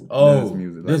 Dance. Oh, Dance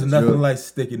music, there's like nothing drill. like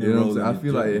sticking You and know what I'm rolling. saying? I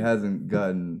feel like it and hasn't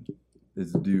gotten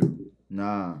its due.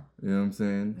 Nah, You know what I'm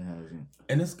saying? it hasn't.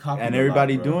 and it's copied And a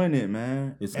everybody lot, bro. doing it,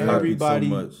 man. It's copied so everybody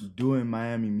much. doing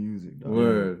Miami music. Dog.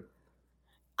 Word.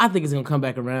 I think it's gonna come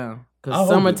back around. I Cause hope it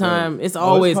summertime, does. it's Oh,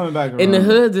 always coming back in the around.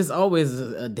 hoods. It's always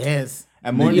a dance.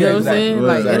 And more You know what I'm exactly. saying? Right,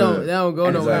 Like right, they right. don't go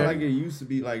And it's not nowhere. like it used to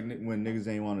be like when niggas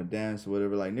ain't want to dance or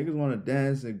whatever. Like niggas want to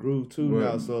dance and groove too Word.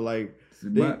 now. So like See,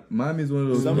 They- Miami's one of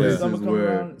those summer places come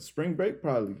where around, spring break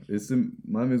probably.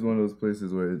 Miami's one of those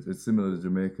places where it's similar to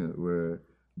Jamaica, where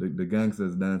the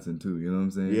gangsters dancing too. You know what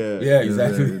I'm saying? Yeah, Yeah, You know what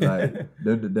I'm exactly. saying? Like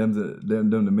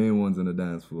them the main ones on the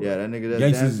dance floor. Yeah, that nigga that's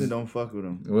Gangsters- dancing, don't fuck with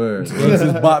him. Word.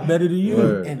 Gangsters bop better than you.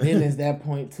 Word. And then there's that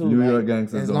point too. New like, York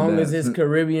gangsters as don't long as dance. it's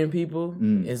Caribbean people,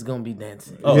 Mm. it's gonna be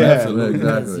dancing. Oh, Yeah, absolutely.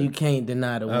 exactly. Because you can't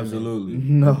deny the women. Absolutely.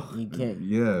 No. You can't.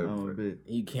 Yeah. Not a bit.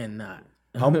 You cannot.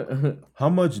 How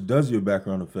much does your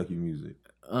background affect your music?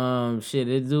 Shit,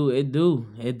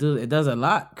 it does a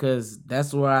lot, because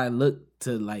that's where I look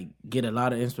to like get a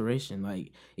lot of inspiration.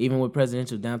 Like even with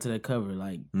Presidential down to that cover,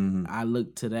 like I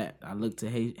look to that. I look to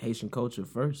Haitian culture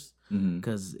first,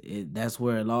 because that's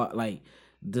where a lot like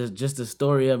just the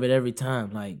story of it every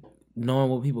time. Like knowing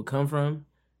where people come from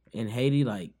in Haiti,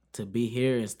 like to be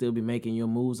here and still be making your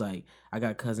moves. Like I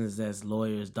got cousins that's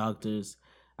lawyers, doctors.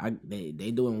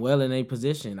 They doing well in their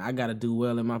position. I gotta do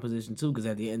well in my position too, because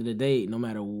at the end of the day, no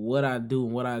matter what I do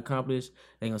and what I accomplish,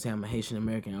 they gonna say I'm a Haitian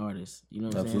American artist. You know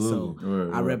what I'm saying? So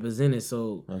Right. I represent it.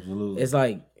 So Absolutely. it's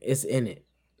like it's in it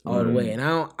all the way. And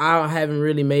I haven't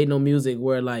really made no music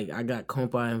where like I got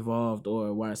compa involved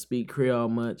or where I speak Creole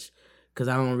much, because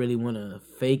I don't really want to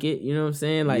fake it. You know what I'm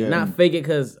saying? Like not fake it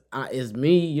because it's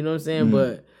me. You know what I'm saying?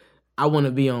 But I want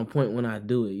to be on point when I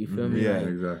do it. You feel me? Yeah, like,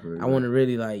 exactly. I want to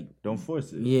really like. Don't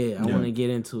force it. Yeah, I want to get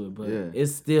into it, but Yeah. it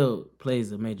still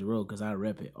plays a major role because I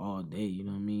rep it all day. You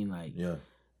know what I mean? Like,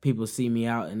 people see me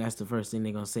out, and that's the first thing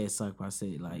they're gonna say is "suck." I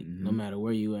say like, no matter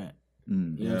where you at. You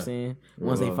know what I'm saying?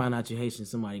 Once they find out you're Haitian,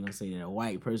 somebody gonna say that a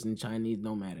white person, Chinese,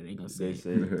 no matter. They gonna say it.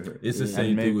 It's the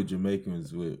same thing with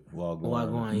Jamaicans with Wagwan.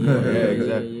 Wagwan, Yeah, yeah,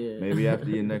 exactly. yeah. Maybe after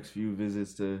your next few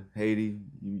visits to Haiti,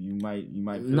 you might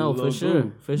feel No, a little for sure,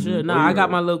 groove. for sure. Nah, I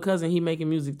got my little cousin. He making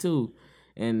music too,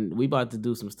 and we about to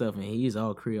do some stuff, and he's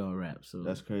all Creole rap. So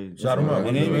That's crazy. Shout him out.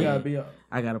 And then we gotta be.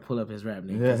 I gotta pull up his rap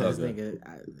name. Yeah. 'Cause this nigga,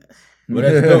 But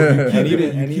that's dope. You And keep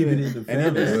even- it in the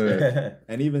family.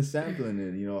 and even sampling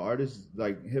it, you know, artists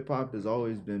like hip hop has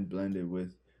always been blended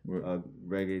with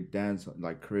reggae dance,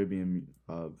 like Caribbean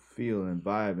feel and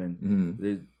vibe,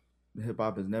 and hip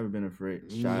hop has never been afraid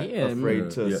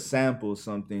to sample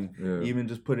something, even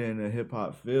just put it in a hip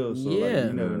hop feel. So like,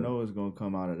 you never know what's gonna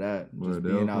come out of that. Just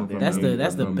being out there.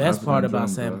 That's the best part about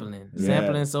sampling. Yeah.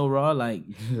 Sampling so raw, like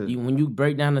when you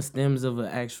break down the stems of an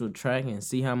actual track and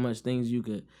see how much things you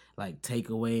could like take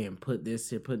away and put this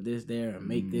here, put this there, and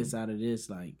make this out of this.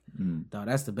 Like, dog,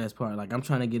 that's the best part. Like, I'm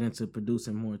trying to get into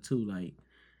producing more too. Like,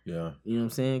 you know what I'm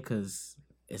saying? Because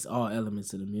it's all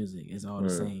elements of the music. It's all the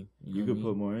same. You could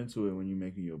put more into it when you're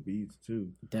making your beats too.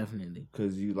 Definitely.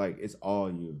 Cause you like it's all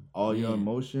you, your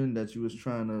emotion that you was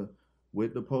trying to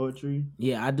with the poetry.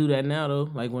 Yeah, I do that now though.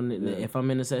 Like if I'm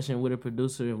in a session with a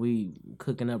producer and we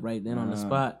cooking up right then on the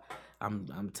spot.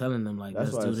 I'm telling them like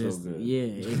That's let's do this. So good. Yeah,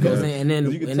 it goes in,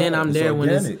 and then I'm there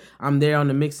when I'm there on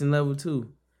the mixing level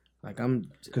too. Like I'll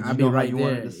be right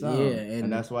there. Yeah,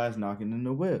 and that's why it's knocking in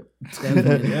the whip.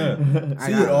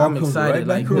 I'm excited. Right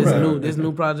like this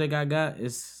new project I got,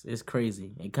 it's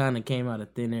crazy. It kind of came out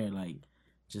of thin air, like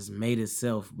just made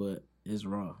itself, but it's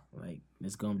raw. Like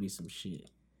it's gonna be some shit.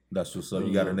 That's what's up.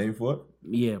 You got a name for it?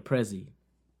 Yeah, Prezi.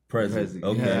 Prezi.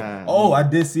 Okay. Yeah. Oh, I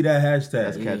did see that hashtag.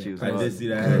 That's catchy. I did see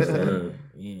that hashtag.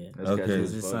 Yeah. That's okay.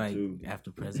 It's like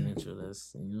after presidential,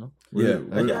 that's Yeah,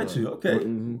 I got you. Okay.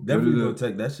 Definitely gonna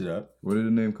take that shit up. Where did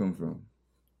the name come from?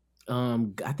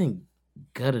 I think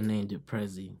Gutter named it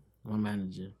Prezi, my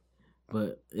manager.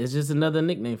 But it's just another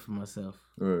nickname for myself.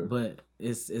 Right. But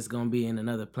it's gonna be in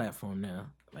another platform now,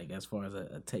 like as far as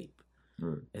a tape.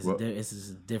 Right. It's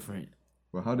just different.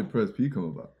 Well, how did Prez P come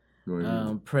about?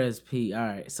 Prez P. All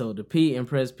right. So the P in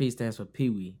Prez P stands for Pee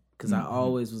Wee, because I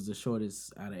always was the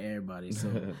shortest out of everybody. So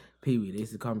Pee Wee, they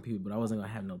used to call me Pee Wee, but I wasn't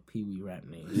gonna have no Pee Wee rap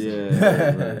name.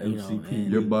 Yeah, you know,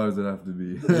 your bars would have to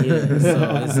be.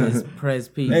 Yeah. So it's Prez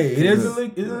P. Hey, it is a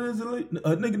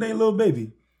nigga named Lil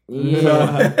Baby.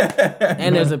 Yeah,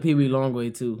 and there's a Pee Wee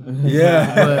Longway too.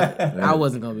 Yeah, but I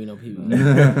wasn't gonna be no Pee Wee.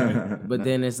 But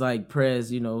then it's like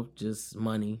Prez, just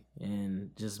money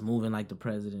and just moving like the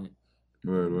president.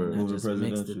 Word. I just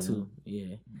mixed the two.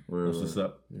 Yeah. That's what's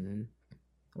up. Mm-hmm.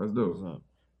 That's dope.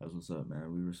 That's what's up,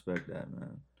 man. We respect that,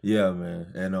 man. Yeah, man.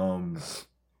 And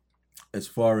as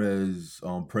far as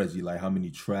Prezi, like how many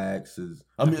tracks is?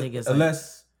 I think it's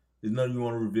unless there's nothing you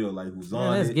want to reveal, like who's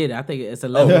on let's it. get it. I think it's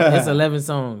 11. It's 11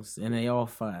 songs, and they all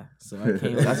fire. So I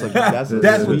can't. That's what the fuck. That's a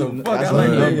good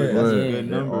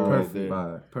number right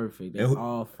there. Perfect. They're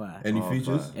all fire. Any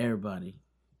features? Everybody.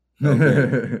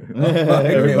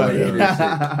 Everybody.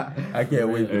 I can't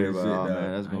wait for this shit.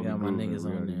 Man, that's gonna I got be my groovy, niggas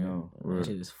on there. That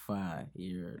shit is fire.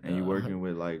 And you working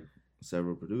with like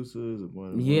several producers?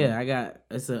 Yeah,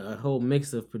 it's a whole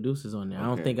mix of producers on there. I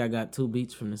don't think I got 2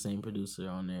 beats from the same producer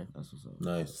on there. That's what's up.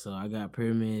 Nice. So I got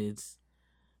Pyramids,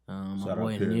 My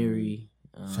boy Neri.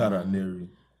 Shout out Neri.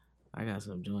 I got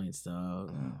some joints,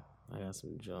 dog. I got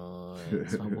some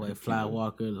joints. My boy Fly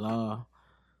Walker Law.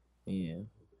 Yeah,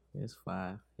 it's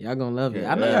 5. Y'all gonna love it.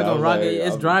 I know y'all gonna rock it.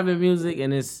 It's driving music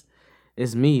and it's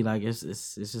me. Like it's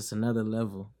just another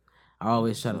level. I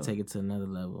always try to take it to another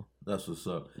level. That's what's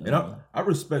up. And I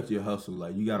respect your hustle.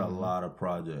 Like you got a lot of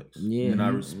projects. Yeah. And I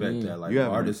respect that. Like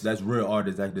artists, that's real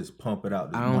artists that just pump it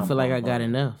out. I don't feel like I got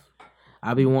enough.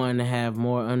 I be wanting to have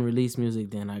more unreleased music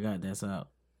than I got that's out.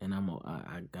 And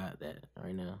I got that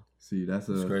right now. See, that's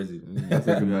crazy. That's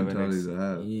a good mentality to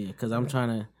have. Yeah, because I'm trying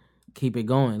to keep it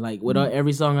going. Like with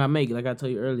every song I make, like I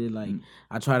told you earlier, like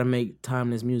I try to make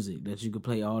timeless music that you could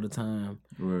play all the time.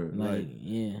 Right. Like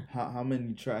yeah. How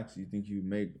many tracks do you think you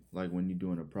make like when you're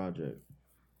doing a project?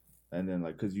 And then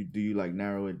like, cause do you like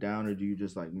narrow it down or do you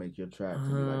just like make your tracks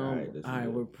and be like, all right, this is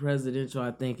it? With Presidential,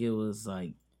 I think it was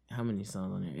like how many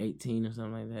songs on there? 18 or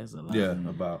something like that. That's a lot. Yeah,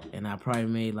 about. And I probably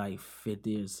made like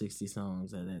 50 or 60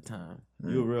 songs at that time.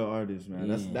 You're a real artist, man.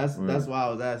 Yeah. That's why I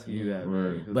was asking you that.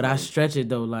 Right. But I stretch it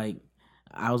though. Like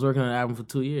I was working on an album for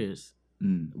 2 years,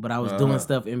 but I was doing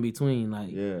stuff in between,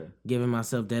 like giving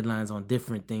myself deadlines on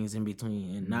different things in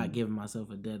between, and not giving myself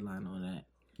a deadline on that.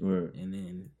 Right. And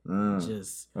then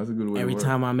just that's a good way every to work.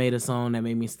 time I made a song that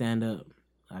made me stand up,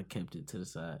 I kept it to the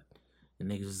side. And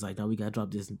niggas was like, "No, we gotta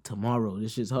drop this tomorrow.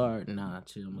 This shit's hard." Nah,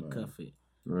 chill. I'm gonna cuff it.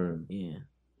 Right. Yeah.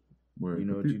 Word. You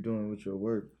know what you're doing with your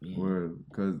work. Yeah. Word.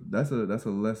 Because that's a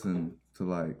lesson to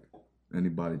like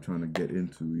anybody trying to get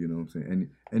into. You know what I'm saying?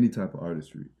 Any type of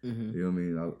artistry. Mm-hmm. You know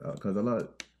what I mean? Because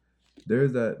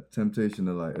there's that temptation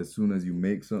to like as soon as you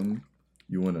make something,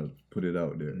 you want to put it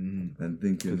out there and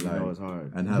thinking like, you know it's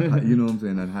hard. And have you know what I'm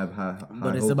saying, and have high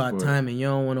but it's about timing. You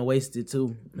don't want to waste it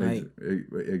too. Like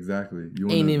exactly, you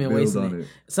ain't even wasting it.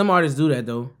 Some artists do that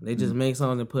though. They just make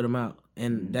songs and put them out,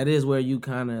 and that is where you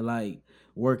kind of like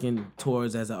working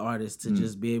towards as an artist to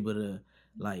just be able to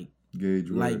like gauge.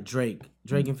 Like Drake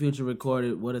and Future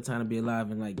recorded "What a Time to Be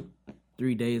Alive" in like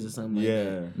 3 days or something like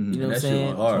that. You know what I'm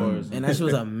saying? And that shit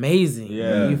was amazing.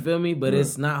 You feel me? But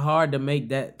it's not hard to make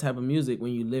that type of music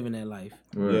when you live in that life.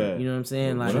 Right. You know what I'm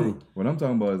saying? Like what I'm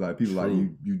talking about is like people like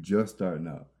you just starting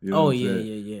out. You know what I'm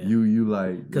saying? Yeah. You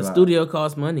like because studio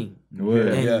costs money.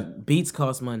 And beats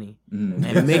cost money.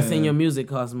 And mixing your music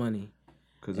costs money.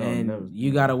 And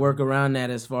you gotta work around that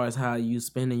as far as how you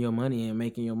spending your money and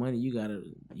making your money. You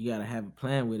gotta have a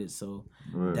plan with it. So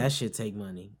that shit take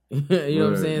money. You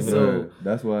know what I'm saying? So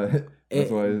that's why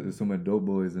there's so many dope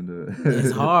boys in the.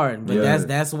 It's hard, but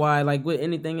that's why like with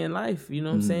anything in life, you know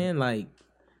what I'm saying? Like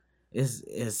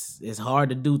it's hard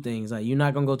to do things. Like you're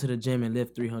not gonna go to the gym and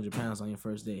lift 300 pounds on your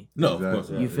first day. No, of course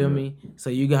not. You feel me? So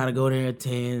you gotta go there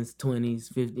 10s,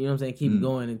 20s, 50s. You know what I'm saying? Keep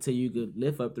going until you could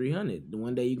lift up 300.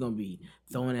 One day you're gonna be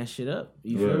throwing that shit up.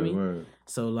 You feel me?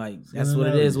 So like that's what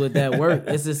it is with that work.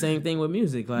 It's the same thing with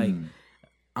music. Like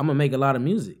I'm gonna make a lot of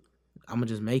music. I'm gonna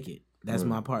just make it. That's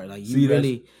my part. Like you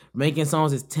really making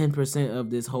songs is 10% of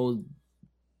this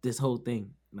whole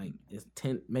thing. Like it's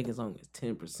 10 making songs is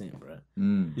 10%, bro.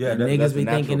 Yeah, niggas be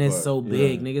thinking it's so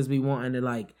big. Niggas be wanting to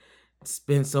like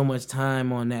spend so much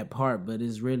time on that part, but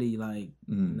it's really like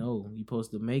no. You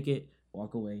supposed to make it,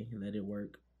 walk away, let it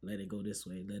work, let it go this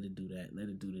way, let it do that, let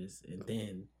it do this, and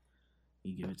then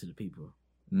you give it to the people.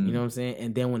 You know what I'm saying?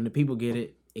 And then when the people get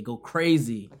it, it go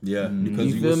crazy. Yeah,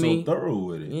 because you were so thorough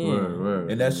with it. Yeah.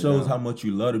 And that shows how much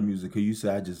you love the music. Cause you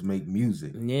say I just make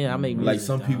music. Yeah, I make music. Like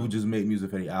some people just make music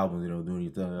for the albums, you know, doing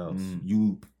anything else.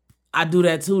 I do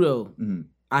that too though.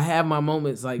 I have my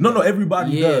moments like no,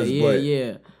 everybody does. But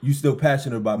yeah. You still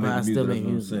passionate about making music. Still make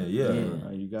music. Yeah.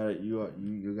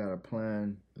 You got a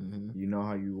plan. You know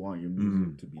how you want your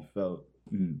music to be felt.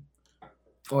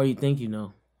 Or you think you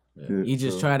know. Yeah, you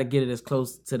just try to get it as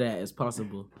close to that as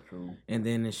possible. True. And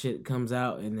then the shit comes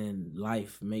out and then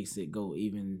life makes it go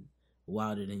even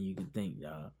wilder than you could think,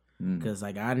 dog. Because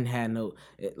like I didn't have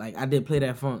I did Play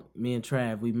That Funk. Me and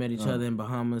Trav, we met each other in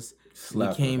Bahamas. We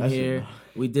came here.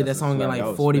 We did that song in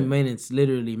like 40 minutes.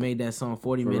 Literally made that song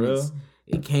 40 minutes.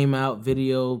 Real? It came out,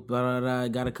 video, blah, blah, blah.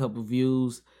 Got a couple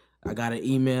views. I got an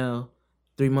email.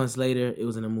 3 months later, it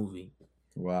was in a movie.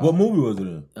 Wow. What movie was it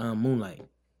in? Moonlight.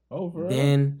 Oh, for real?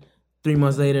 Then 3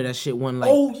 months later, that shit won like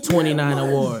 29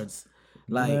 awards.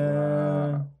 Like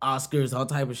Oscars, all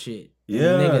type of shit.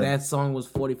 Yeah. And nigga, that song was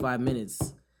 45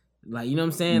 minutes. Like, you know what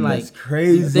I'm saying? That's like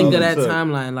crazy. Think of that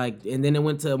timeline. Like, and then it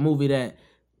went to a movie that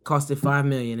costed $5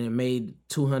 million and made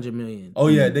 $200 million. Oh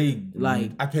yeah, they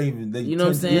like I can't even. You know what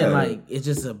I'm saying? Like it's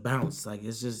just a bounce. Like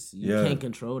it's just you can't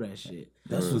control that shit.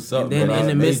 That's what's up. And then in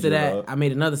the midst of that, I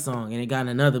made another song and it got in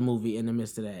another movie in the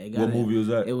midst of that. What movie was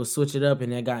that? It was Switch It Up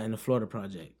and it got in the Florida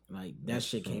Project. Like that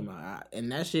shit came out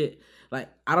and that shit. Like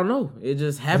I don't know, it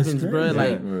just happens, bro.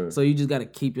 Like so you just gotta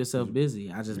keep yourself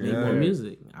busy. I just make more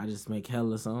music. I just make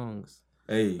hella songs.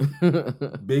 Hey,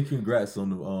 big congrats on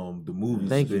the movie.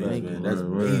 Thank you, man. That's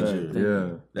major.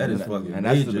 Yeah, that is fucking and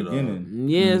major. That's the beginning.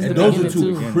 Yeah, it's and the those are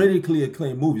beginning two too. critically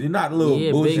acclaimed movies. They're not little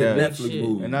bullshit Netflix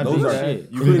movies. And not those are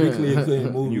shit. critically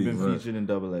acclaimed movies. You've been featured in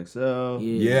Double XL.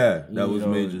 Yeah, that was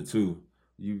major too.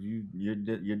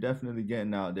 You're definitely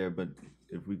getting out there, but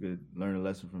if we could learn a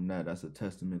lesson from that, that's a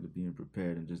testament to being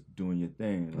prepared and just doing your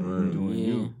thing, like doing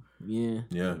you. Yeah.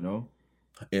 You know,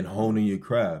 and honing your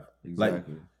craft.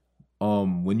 Exactly.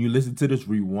 When you listen to this,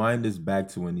 rewind this back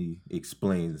to when he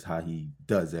explains how he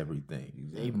does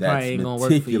everything. It That's ain't gonna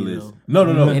meticulous. work for you,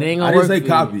 No. It ain't gonna I didn't work say for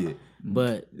copy you. it.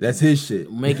 But that's his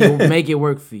shit. Make it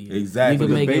work for you. Exactly.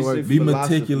 You can make it work. Be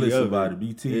meticulous about it.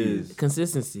 Be tedious.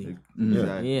 Consistency.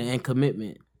 Exactly. Yeah, and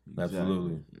commitment.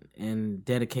 Absolutely. And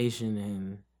dedication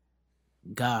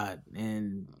and God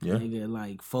and nigga,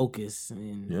 like focus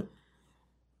and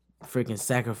freaking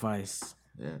sacrifice.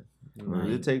 Yeah.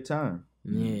 It take time.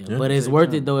 Yeah. But it's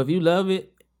worth it though. If you love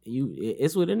it,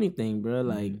 it's with anything, bro.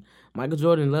 Like Michael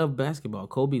Jordan loved basketball.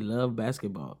 Kobe loved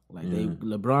basketball. Like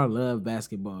LeBron loved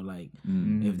basketball. Like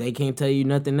if they can't tell you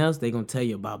nothing else, they gonna tell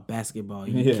you about basketball.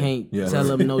 You can't tell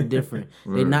them no different.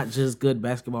 They're not just good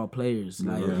basketball players.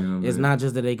 Like it's not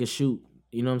just that they can shoot.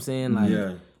 You know what I'm saying? Like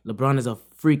LeBron is a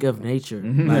freak of nature.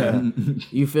 Like,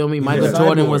 you feel me? Michael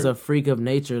Jordan was a freak of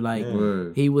nature. Like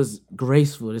he was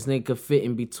graceful. This nigga could fit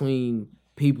in between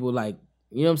people. Like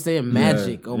you know what I'm saying?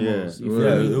 Magic almost. You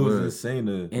feel me? It was insane.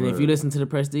 And if you listen to the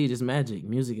Prestige, it's magic.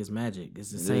 Music is magic.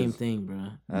 It's the same thing,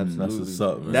 bro. Absolutely. That's what's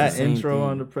up, man. That intro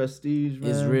on the Prestige, man.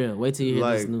 It's real. Wait till you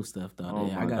hear this new stuff, though.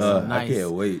 Oh I got some nice. I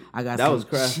can't wait. I got that some was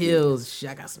crafty. chills.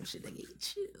 I got some shit that gave you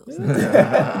chills.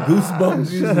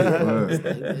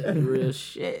 Goosebumps. Real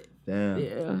shit. Damn.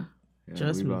 Yeah.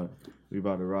 Trust me. We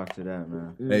about to rock to that,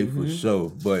 man. Hey, for sure.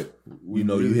 But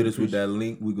you hit us with that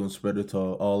link. We're gonna spread it to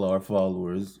all our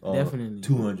followers. Definitely.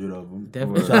 200 of them.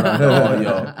 Definitely. Shout out to all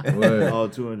y'all. All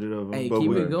 200 of them. Hey, but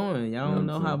keep it going. Y'all don't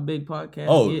know how big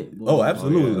podcasts get. Boy. Oh,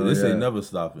 absolutely. This ain't yeah. never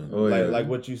stopping. Like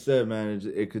what you said, man.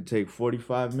 It could take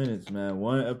 45 minutes, man.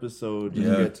 One episode just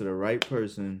get to the right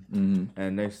person,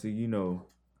 and next thing you know,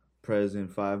 Prez in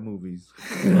 5 movies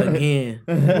Again.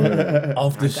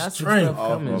 Off the strength.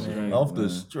 Off the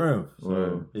strength.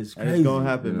 So it's and crazy. it's gonna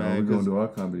happen, man. We're gonna do our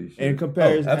comedy shit. In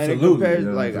comparison, absolutely.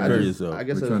 Like Prepare I yourself.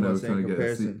 guess we're that's what I'm saying. trying to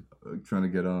Comparison. trying to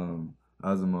get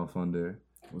Asimov on there.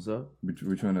 What's up?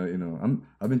 We're trying to,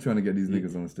 I've been trying to get these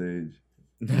niggas on stage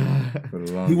for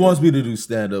the long. He wants me to do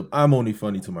stand up. I'm only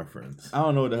funny to my friends. I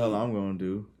don't know what the hell I'm gonna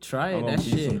do. Try it. I'm gonna That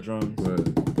beat some shit. drums.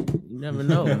 You never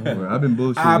know. I've been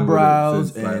bullshitting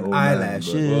Eyebrows with it since, and 09,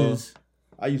 eyelashes.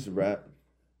 I used to rap.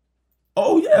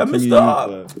 Oh yeah, Mr.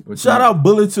 Hop. but Shout out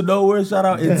Bullet to Nowhere. Shout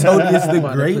out Antonius the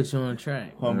About to Great. put you on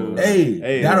track. Humble.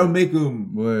 Hey, that'll make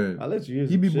him. Word. I let you hear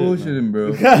He some be shit, bullshitting, man. bro.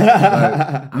 Like,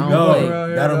 I don't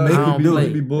play. That'll make I don't him do play. it.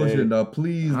 He be bullshitting, dog.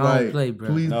 Please, I don't like, play, bro.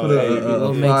 please No, put hey,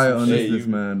 a make fire some on shit. this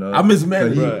man, dog. I miss man,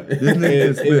 This bro. nigga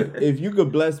can spit. If you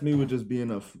could bless me with just being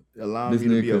allowing This me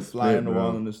to nigga be a could fly spit, on the bro.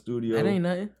 wall in the studio, That ain't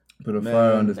nothing. Put a Man,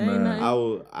 fire on this that ain't man.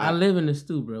 nothing. I live in the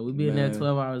stew, bro. We be in there Man.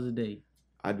 12 hours a day.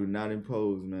 I do not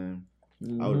impose, man.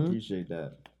 I would appreciate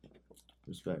that.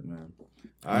 Respect, man.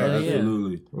 All right, Yeah.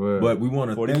 Absolutely. Word. But we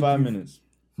want to 45 minutes.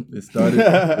 It started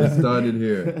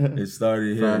here. It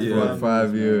started here. For Yeah.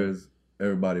 5 years,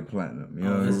 everybody platinum. You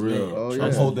know what I For mean? real. Oh, I'm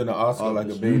yeah. holding the Oscar Oh, like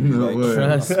a shit. baby. Like, Word.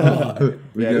 Trust me.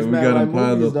 We Yeah, this got man him write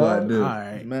piled movies, up like dog. this. All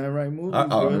right. Man, right movies, I'm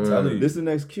bro. telling you. This is the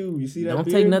next cue. You see that? Don't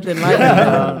beard? take nothing lightly,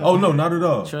 dog. Oh, no, not at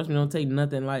all. Trust me, don't take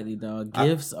nothing lightly, dog.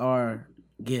 Gifts are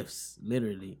gifts,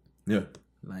 literally. Yeah,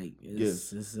 Like,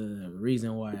 it's a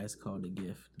reason why it's called a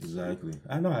gift. exactly.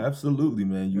 I know, absolutely,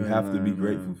 man. You have to be Man,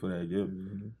 grateful man. for that gift.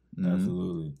 Mhm.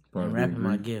 Absolutely. And rapping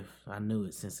my gift, I knew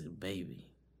it since a baby.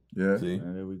 Yeah. See?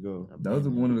 And there we go. That was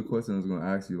one of the questions I was gonna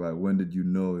ask you. Like, when did you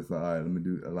know? It's like, all right, let me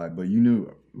do. Like, but you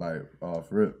knew, like, off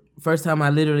rip. First time I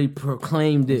literally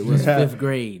proclaimed it was 5th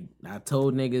grade. I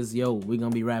told niggas, yo, we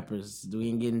gonna be rappers. We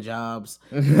ain't getting jobs.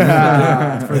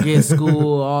 Forget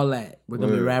school, all that. We're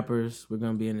gonna be Word. rappers. We're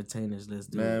gonna be entertainers. Let's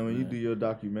do it. Man, when you do your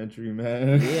documentary,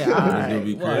 man. Yeah, all right.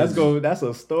 be Well, That's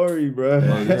a story, bro.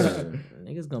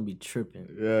 niggas gonna be tripping.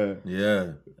 Yeah.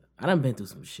 Yeah. I done been through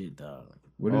some shit, dog.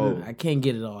 What is it? I can't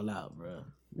get it all out, bro.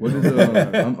 What is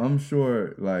I'm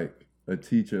sure, like, a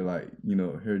teacher like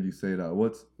heard you say that,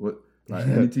 what like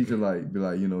any teacher like be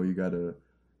like you gotta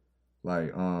like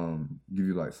give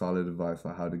you like solid advice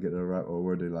on how to get a rap, or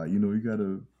were they like you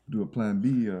gotta do a plan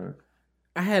B? Or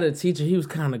I had a teacher, he was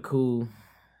kind of cool,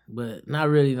 but not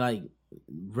really like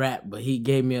rap, but he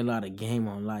gave me a lot of game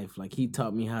on life. Like he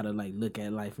taught me how to like look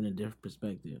at life in a different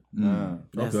perspective.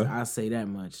 I say that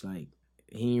much. Like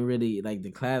he ain't really like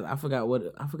the class. I forgot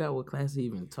what class he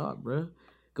even taught, bro.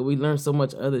 Cause we learned so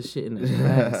much other shit in the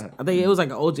class. I think it was like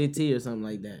an OJT or something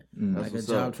like that, like a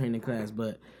job training class.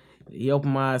 But he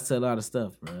opened my eyes to a lot of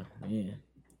stuff, bro. Yeah,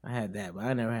 I had that, but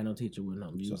I never had no teacher with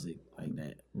no music like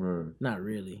that. Word. Not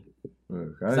really.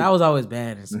 Cause I was always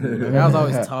bad in school. Like, I was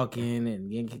always talking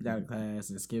and getting kicked out of class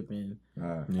and skipping.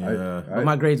 But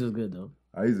my grades was good though.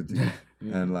 I used to teach,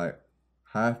 and like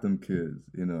half them kids,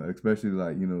 especially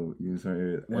like in certain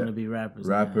areas, want to be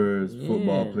rappers,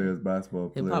 football players, basketball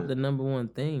players. Hip hop, the number one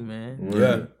thing,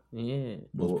 man. Yeah.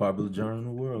 Most popular genre in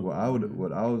the world.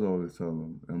 What I was always telling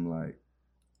them, I'm like,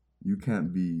 you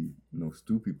can't be no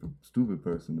stupid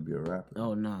person to be a rapper.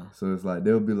 Oh nah. So it's like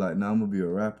they'll be like, nah, I'm gonna be a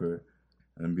rapper.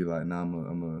 And be like, nah,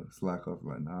 I'm a slack off.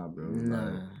 Like, nah, bro. Nah,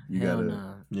 like, you gotta.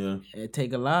 Nah. Yeah. It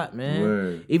take a lot, man.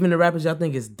 Word. Even the rappers y'all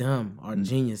think is dumb are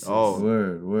geniuses. Oh,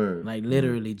 word. Like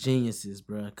literally geniuses,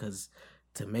 bro. Because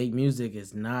to make music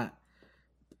is not.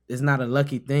 It's not a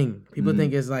lucky thing. People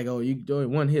think it's like, oh, you doing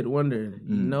one hit wonder.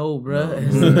 No, bro.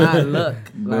 It's not luck.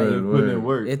 Like putting in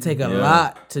work. It take a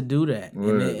lot to do that,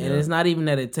 and it's not even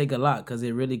that it take a lot, because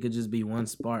it really could just be one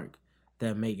spark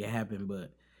that make it happen,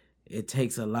 but. It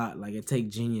takes a lot. Like, it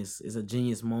takes genius. It's a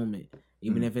genius moment.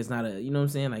 Even if it's not a, you know what I'm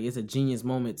saying? Like, it's a genius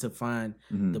moment to find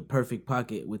the perfect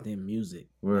pocket within music.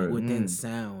 Like, within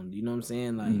sound. You know what I'm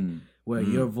saying? Like, where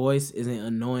your voice isn't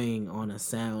annoying on a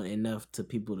sound enough to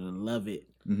people to love it.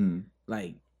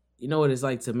 Like, you know what it's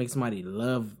like to make somebody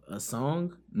love a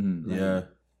song? Like,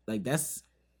 like,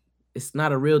 it's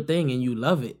not a real thing and you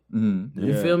love it.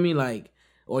 You feel me? Like,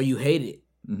 or you hate it.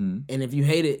 And if you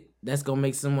hate it, that's gonna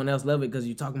make someone else love it because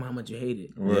you're talking about how much you hate it.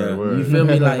 You feel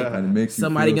me? Like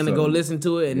somebody gonna go listen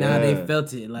to it and now they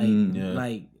felt it. Like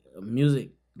like music,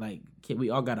 like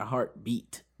we all got a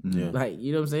heartbeat. Like,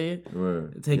 you know what I'm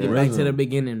saying? Take it back to the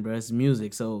beginning, bro. It's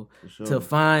music. So to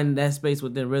find that space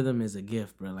within rhythm is a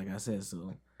gift, bro. Like I said,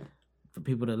 so for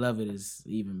people to love it is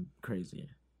even crazier.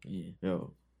 Yeah.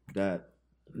 Yo, that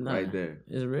right there.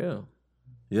 It's real.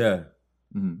 Yeah.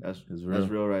 That's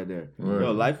real right there.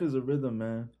 Yo, life is a rhythm,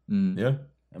 man. Yeah.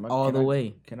 All the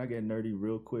way. Can I get nerdy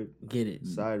real quick? Get it.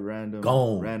 Side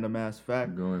random ass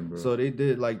fact. Going, bro. So they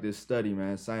did like this study,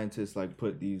 man. Scientists like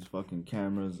put these fucking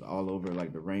cameras all over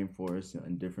like the rainforest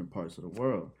in different parts of the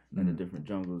world and in different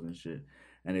jungles and shit.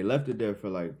 And they left it there for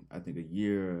like, I think a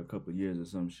year, a couple of years or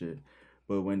some shit.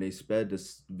 But when they sped the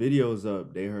videos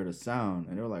up, they heard a sound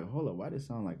and they were like, hold up, why does it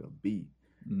sound like a beat?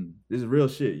 This is real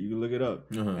shit. You can look it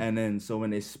up. And then so when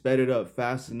they sped it up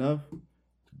fast enough,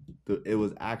 it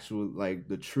was actual, like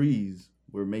the trees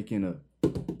were making a.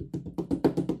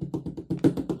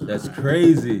 That's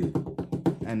crazy.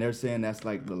 And they're saying that's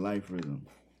like the life rhythm.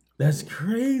 That's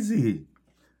crazy.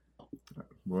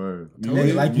 Word.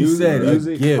 Like you said,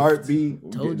 music, gift. heartbeat,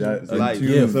 That's like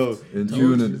gift. So in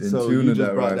tune you to just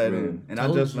that brought right that rhythm. in, and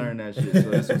I just learned that shit.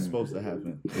 So that's what's supposed to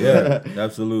happen. Yeah,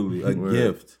 absolutely, a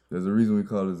gift. There's a reason we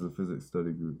call this a physics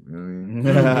study group. You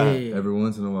know what I mean? Every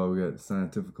once in a while, we got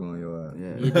scientific on your ass.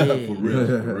 Yeah, for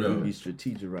real. You be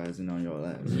strategizing on your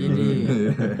laps.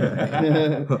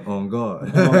 On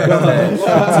God.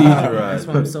 That's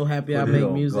why I'm so happy I make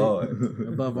music.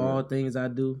 Above all things I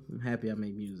do, I'm happy I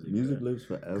make music. Music lives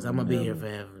forever. Because I'm going to be here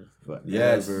forever.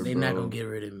 Yes, they're not going to get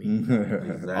rid of me.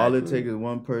 Exactly. All it takes is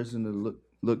one person to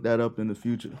look that up in the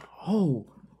future. Oh,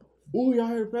 y'all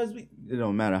heard Prez P? It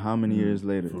don't matter how many years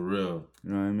later. For real.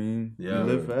 You know what I mean? Yeah. You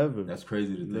live forever. That's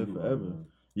crazy to live think forever. about.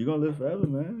 You gonna live forever,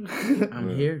 man.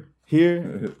 I'm here.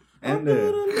 Here and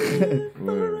there.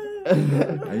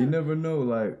 And you never know.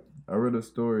 Like, I read a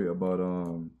story about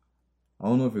I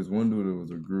don't know if it's one dude or it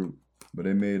was a group, but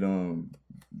they made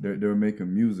they were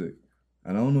making music,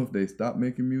 and I don't know if they stopped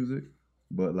making music,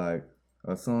 but like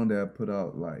a song that I put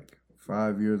out like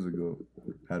 5 years ago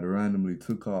had randomly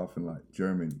took off in like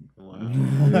Germany. Wow. You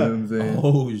know what I'm saying?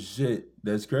 Oh shit,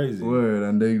 that's crazy. Word,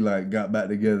 and they like got back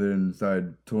together and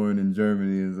started touring in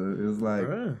Germany, and so it was like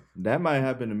that might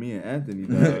happen to me and Anthony.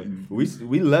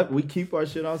 Dog. we keep our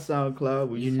shit on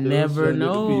SoundCloud. You never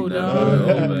know,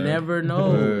 dog. You never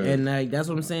know, and like that's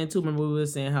what I'm saying too. Remember we were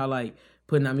saying how like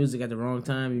putting out music at the wrong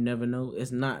time, you never know.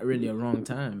 It's not really a wrong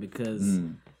time because.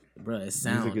 Bro, it's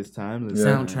sound. Music is timeless.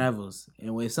 Sound travels.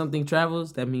 And when something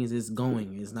travels, that means it's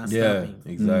going. It's not stopping.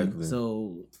 Yeah, exactly.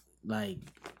 So, like,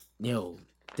 yo,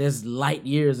 there's light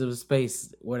years of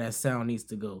space where that sound needs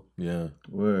to go. Yeah.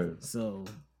 Word. So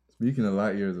Speaking of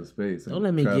light years of space, don't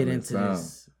let me get into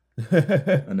this.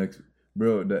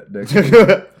 Bro, that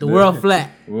the world flat.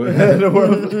 The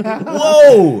world flat.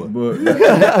 Whoa! But,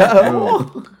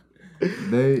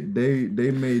 they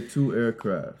made 2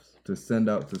 aircrafts to send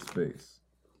out to space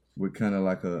with kind of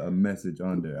like a message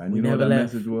on there. And you know what that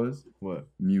message was? What?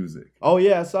 Music. Oh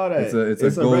yeah, I saw that. It's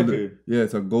a golden record. Yeah,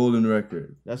 it's a golden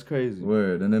record. That's crazy.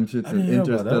 Word. And them shit's in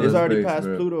interstellar. It's already space, past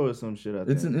bro. Pluto or some shit. I think.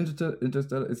 It's an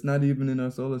interstellar. It's not even in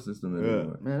our solar system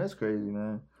anymore. Man, that's crazy,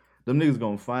 man. Them niggas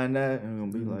gonna find that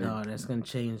and gonna be like, no, that's gonna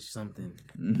change something.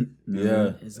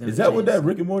 Yeah. Is that what that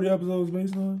Rick and Morty episode was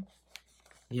based on?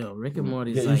 Yo, Rick and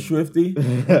Morty's Getting like swifty.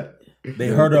 They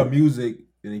heard our music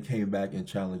and they came back and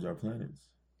challenged our planets.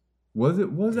 Was that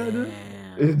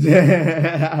Damn.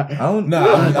 I don't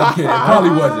know. I'm kidding. It probably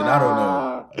wasn't. I don't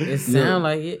know. It sound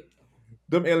like it.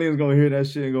 Them aliens gonna hear that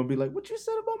shit and gonna be like, "What you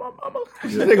said about my mama?"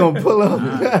 They gonna pull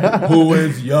up. Who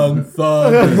is Young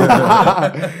Thug?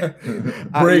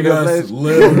 Bring us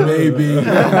Lil Baby.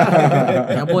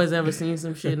 Y'all boys ever seen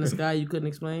some shit in the sky you couldn't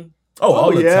explain?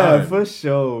 Oh yeah, time. For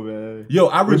sure, man. Yo,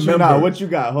 I remember. What you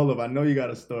got? Hold up, I know you got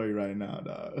a story right now,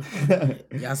 dog.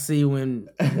 Y'all see when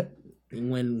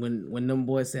them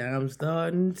boys say, "I'm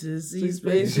starting to see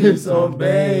spaceships on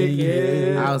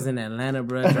Vegas." I was in Atlanta,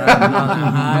 bro, driving on the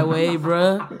highway,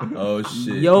 bro. Oh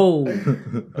shit. Yo.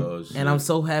 Oh shit. And I'm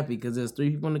so happy because there's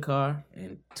 3 people in the car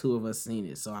and 2 of us seen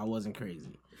it, so I wasn't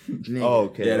crazy. Nigga,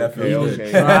 okay. Yeah, that feels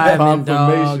okay. Driving,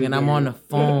 dog, and I'm on the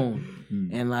phone,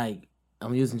 and like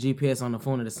I'm using GPS on the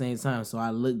phone at the same time. So I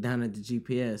look down at the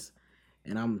GPS,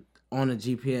 and I'm on the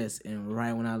GPS, and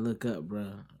right when I look up,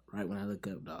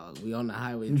 dog, we on the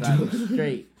highway driving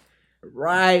straight.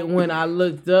 Right when I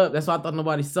looked up, that's why I thought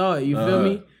nobody saw it. You feel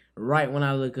me? Right when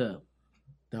I look up,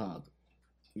 dog,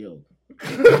 yo,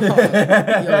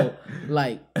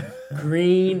 like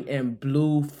green and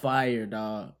blue fire,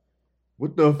 dog.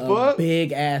 What the fuck?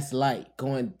 Big ass light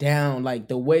going down, like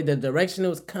the way the direction it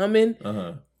was coming.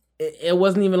 It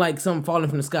wasn't even like something falling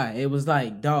from the sky. It was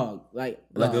like, dog, like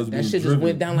that shit just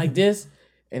went down like this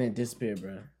and it disappeared,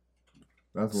 bro.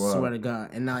 That's wild. Swear to God.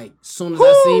 And like, as soon as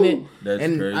I seen it, that's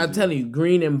and crazy. I'm telling you,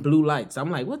 green and blue lights. I'm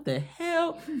like, what the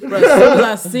hell? Bro, as soon as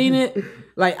I seen it,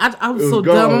 like I was so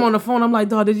dumb. I'm on the phone. I'm like,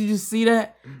 dog, did you just see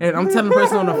that? And I'm telling the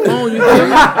person on the phone, you feel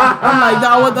me? I'm like,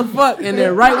 dog, what the fuck? And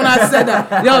then right when I said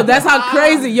that, yo, that's how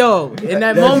crazy, yo. In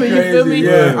that moment, crazy, you feel me?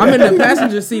 yeah. I'm in the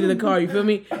passenger seat of the car, you feel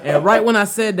me? And right when I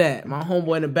said that, my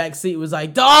homeboy in the back seat was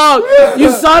like, dog, you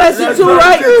saw that shit too,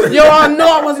 right? Yo, I know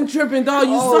I wasn't tripping, dog.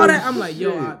 You saw that? I'm like,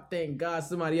 yo, I thank God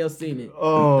somebody else seen it.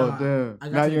 Oh, dog, damn. I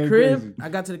got to the crib. I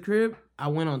got to the crib. I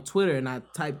went on Twitter and I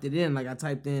typed it in. Like I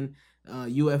typed in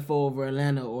UFO over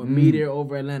Atlanta or meteor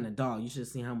over Atlanta. Dog, you should have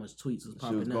seen how much tweets was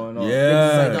popping up.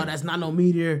 Yeah. Like, dog, that's not no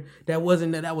meteor. That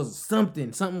wasn't that. That was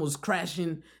something. Something was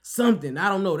crashing. Something. I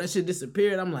don't know. That shit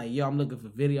disappeared. I'm like, yo, I'm looking for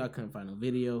video. I couldn't find no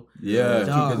video. Yeah,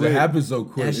 because it happened so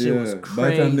quick. That shit was crazy.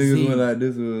 By the time niggas went like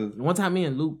this was... One time me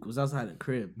and Luke was outside the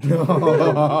crib.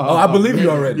 Oh, I believe you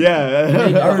already.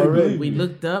 Yeah. I already believe We you.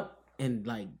 looked up and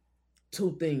like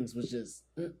 2 things was just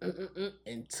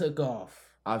and took off.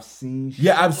 I've seen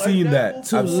that.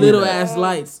 2 little ass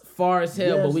lights, far as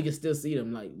hell, but we can still see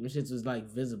them. Like them shits was like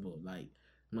visible. Like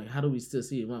I'm like, how do we still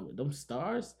see them? Them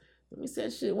stars? Let me say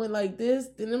that shit went like this.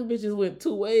 Then them bitches went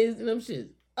 2 ways. And them shits.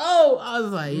 Oh, I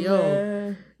was like,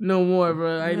 yo, no more,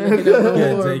 bro. I ain't looking at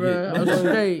no more, bro. I'm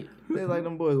straight. They like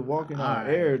them boys walking on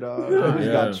air, dog. They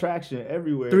got traction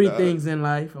everywhere. 3 dog. things in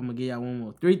life. I'm gonna give y'all one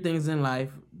more. 3 things in life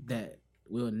that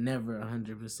we'll never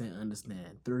 100%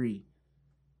 understand. 3.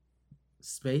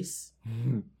 Space,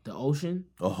 the ocean,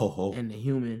 and the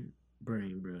human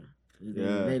brain, bro.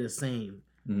 They're the same.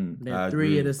 They're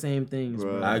 3 of the same things,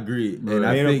 bro. I agree. Bro. And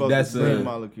I think that's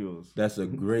molecules. That's a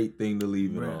great thing to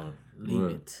leave it on.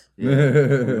 Leave it. Yeah,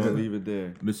 we're gonna leave it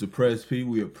there. Mr. Prez P,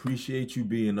 we appreciate you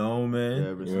being on,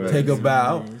 man. Yeah, take a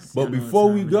bow. But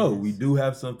before we go, we do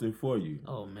have something for you.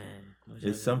 Oh, man.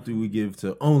 It's something we give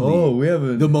to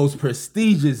only the most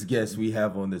prestigious guest we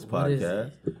have on this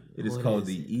podcast. It is called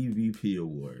the EVP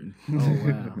Award. Oh,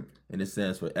 wow. And it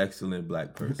stands for Excellent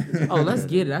Black Person. Oh, let's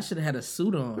get it. I should have had a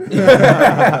suit on.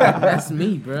 That's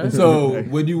me, bro. So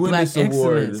when you win Black this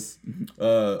award, excellence.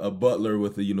 A butler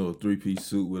with a 3-piece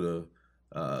suit with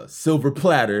a silver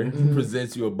platter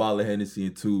presents you a bottle of Hennessy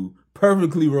and 2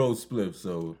 perfectly rolled spliffs.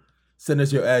 So Send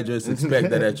us your address. Expect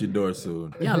that at your door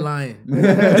soon. Y'all lying.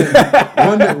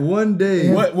 One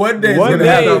day. One day. One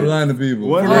day. Stop lying to people.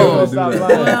 One day we're we'll stop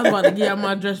lying. Boy, I'm about to get out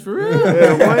my address for real.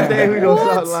 Yeah, one day we gonna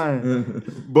stop lying.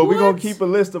 But we gonna keep a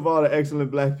list of all the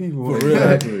excellent black people.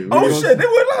 Exactly. Shit, they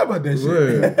wouldn't lie about that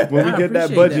shit. When we get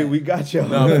that budget, we got y'all.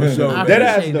 No, for sure. I Dead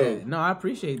ass appreciate though. that. No, I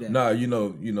appreciate that. Nah, you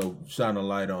know, shine a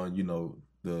light on,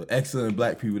 the excellent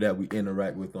black people that we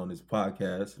interact with on this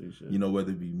podcast. You know,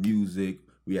 whether it be music,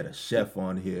 we had a chef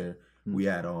on here, we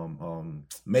had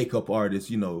makeup artists,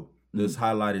 just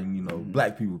highlighting,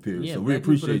 black people period. Yeah, so we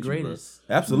appreciate you, bro.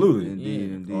 Absolutely.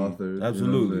 Indeed. Authors.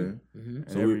 Absolutely.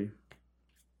 So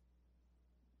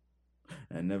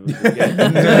and never forget. My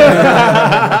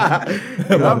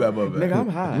bad. Nigga, I'm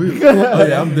high. Oh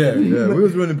yeah, I'm there. Yeah, we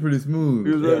was running pretty smooth.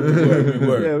 We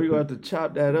gonna have to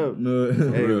chop that up. No.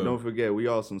 Hey, don't forget, we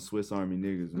all some Swiss Army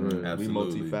niggas, man.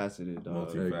 Absolutely. We multifaceted,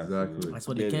 dog. Exactly. That's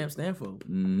what the camp stand for.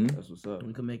 Mm-hmm. That's what's up.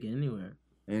 We can make it anywhere.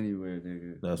 Anywhere,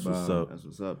 nigga. That's what's up. That's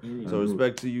what's up. So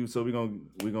respect to you. So we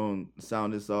gonna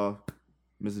sound this off,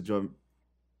 Mr. Jordan.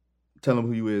 Tell them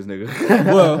who you is, nigga.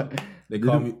 Well, they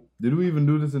call me. Did we even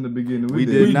do this in the beginning? We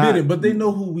did not. didn't, but they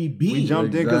know who we be. We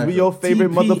jumped in because we your favorite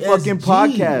motherfucking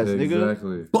podcast, nigga.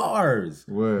 Exactly. Bars.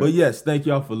 Word. But yes, thank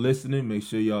y'all for listening. Make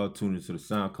sure y'all tune into the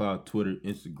SoundCloud, Twitter,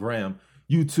 Instagram,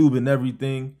 YouTube, and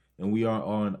everything. And we are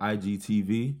on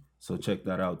IGTV, so check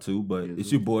that out too. But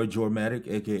it's your boy Jormatic,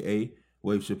 aka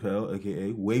Wave Chappelle,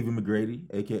 aka Wavy McGrady,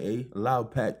 aka Loud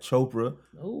Pack Chopra,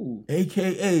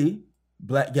 aka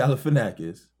Black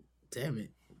Galifianakis, Damn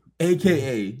it,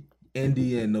 aka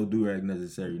NDN, no durag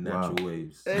necessary, natural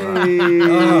waves. Hey,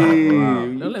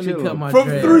 don't let me cut my From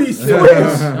dreads. 3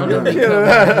 Swiss. Don't let me cut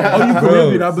my Oh, you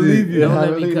Caribbean, I believe you. Don't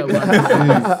let me cut my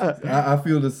I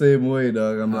feel the same way,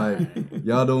 dog. I'm like,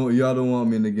 y'all don't want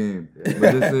me in the game. But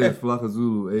this is Flocka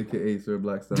Zulu, aka Sir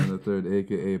Blackstone III,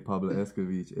 aka Pablo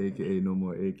Escovich, aka No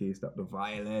More, aka Stop the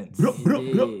Violence.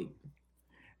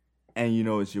 and you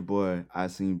know it's your boy, I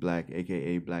Seen Black,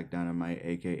 aka Black Dynamite,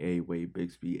 aka Wade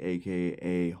Bixby,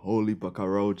 aka Holy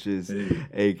Bacaroaches,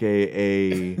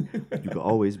 aka You Can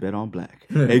Always Bet on Black,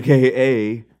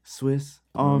 aka Swiss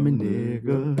Army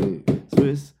Nigga,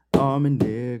 Swiss Army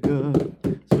Nigga,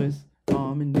 Swiss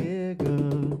Army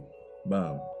Nigga.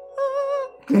 Bam.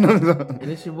 And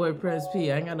it's your boy Prez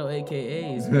P. I ain't got no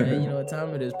AKAs, man. You know what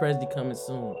time it is. Prezi coming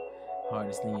soon.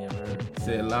 Hardest thing you ever heard.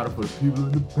 Say it louder for the people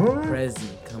in the front. Prezi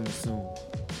coming soon.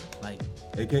 Like,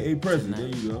 AKA President. There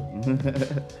you go.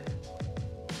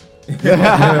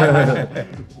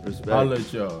 Respect. I'll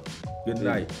let y'all. Good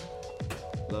night.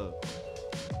 Love.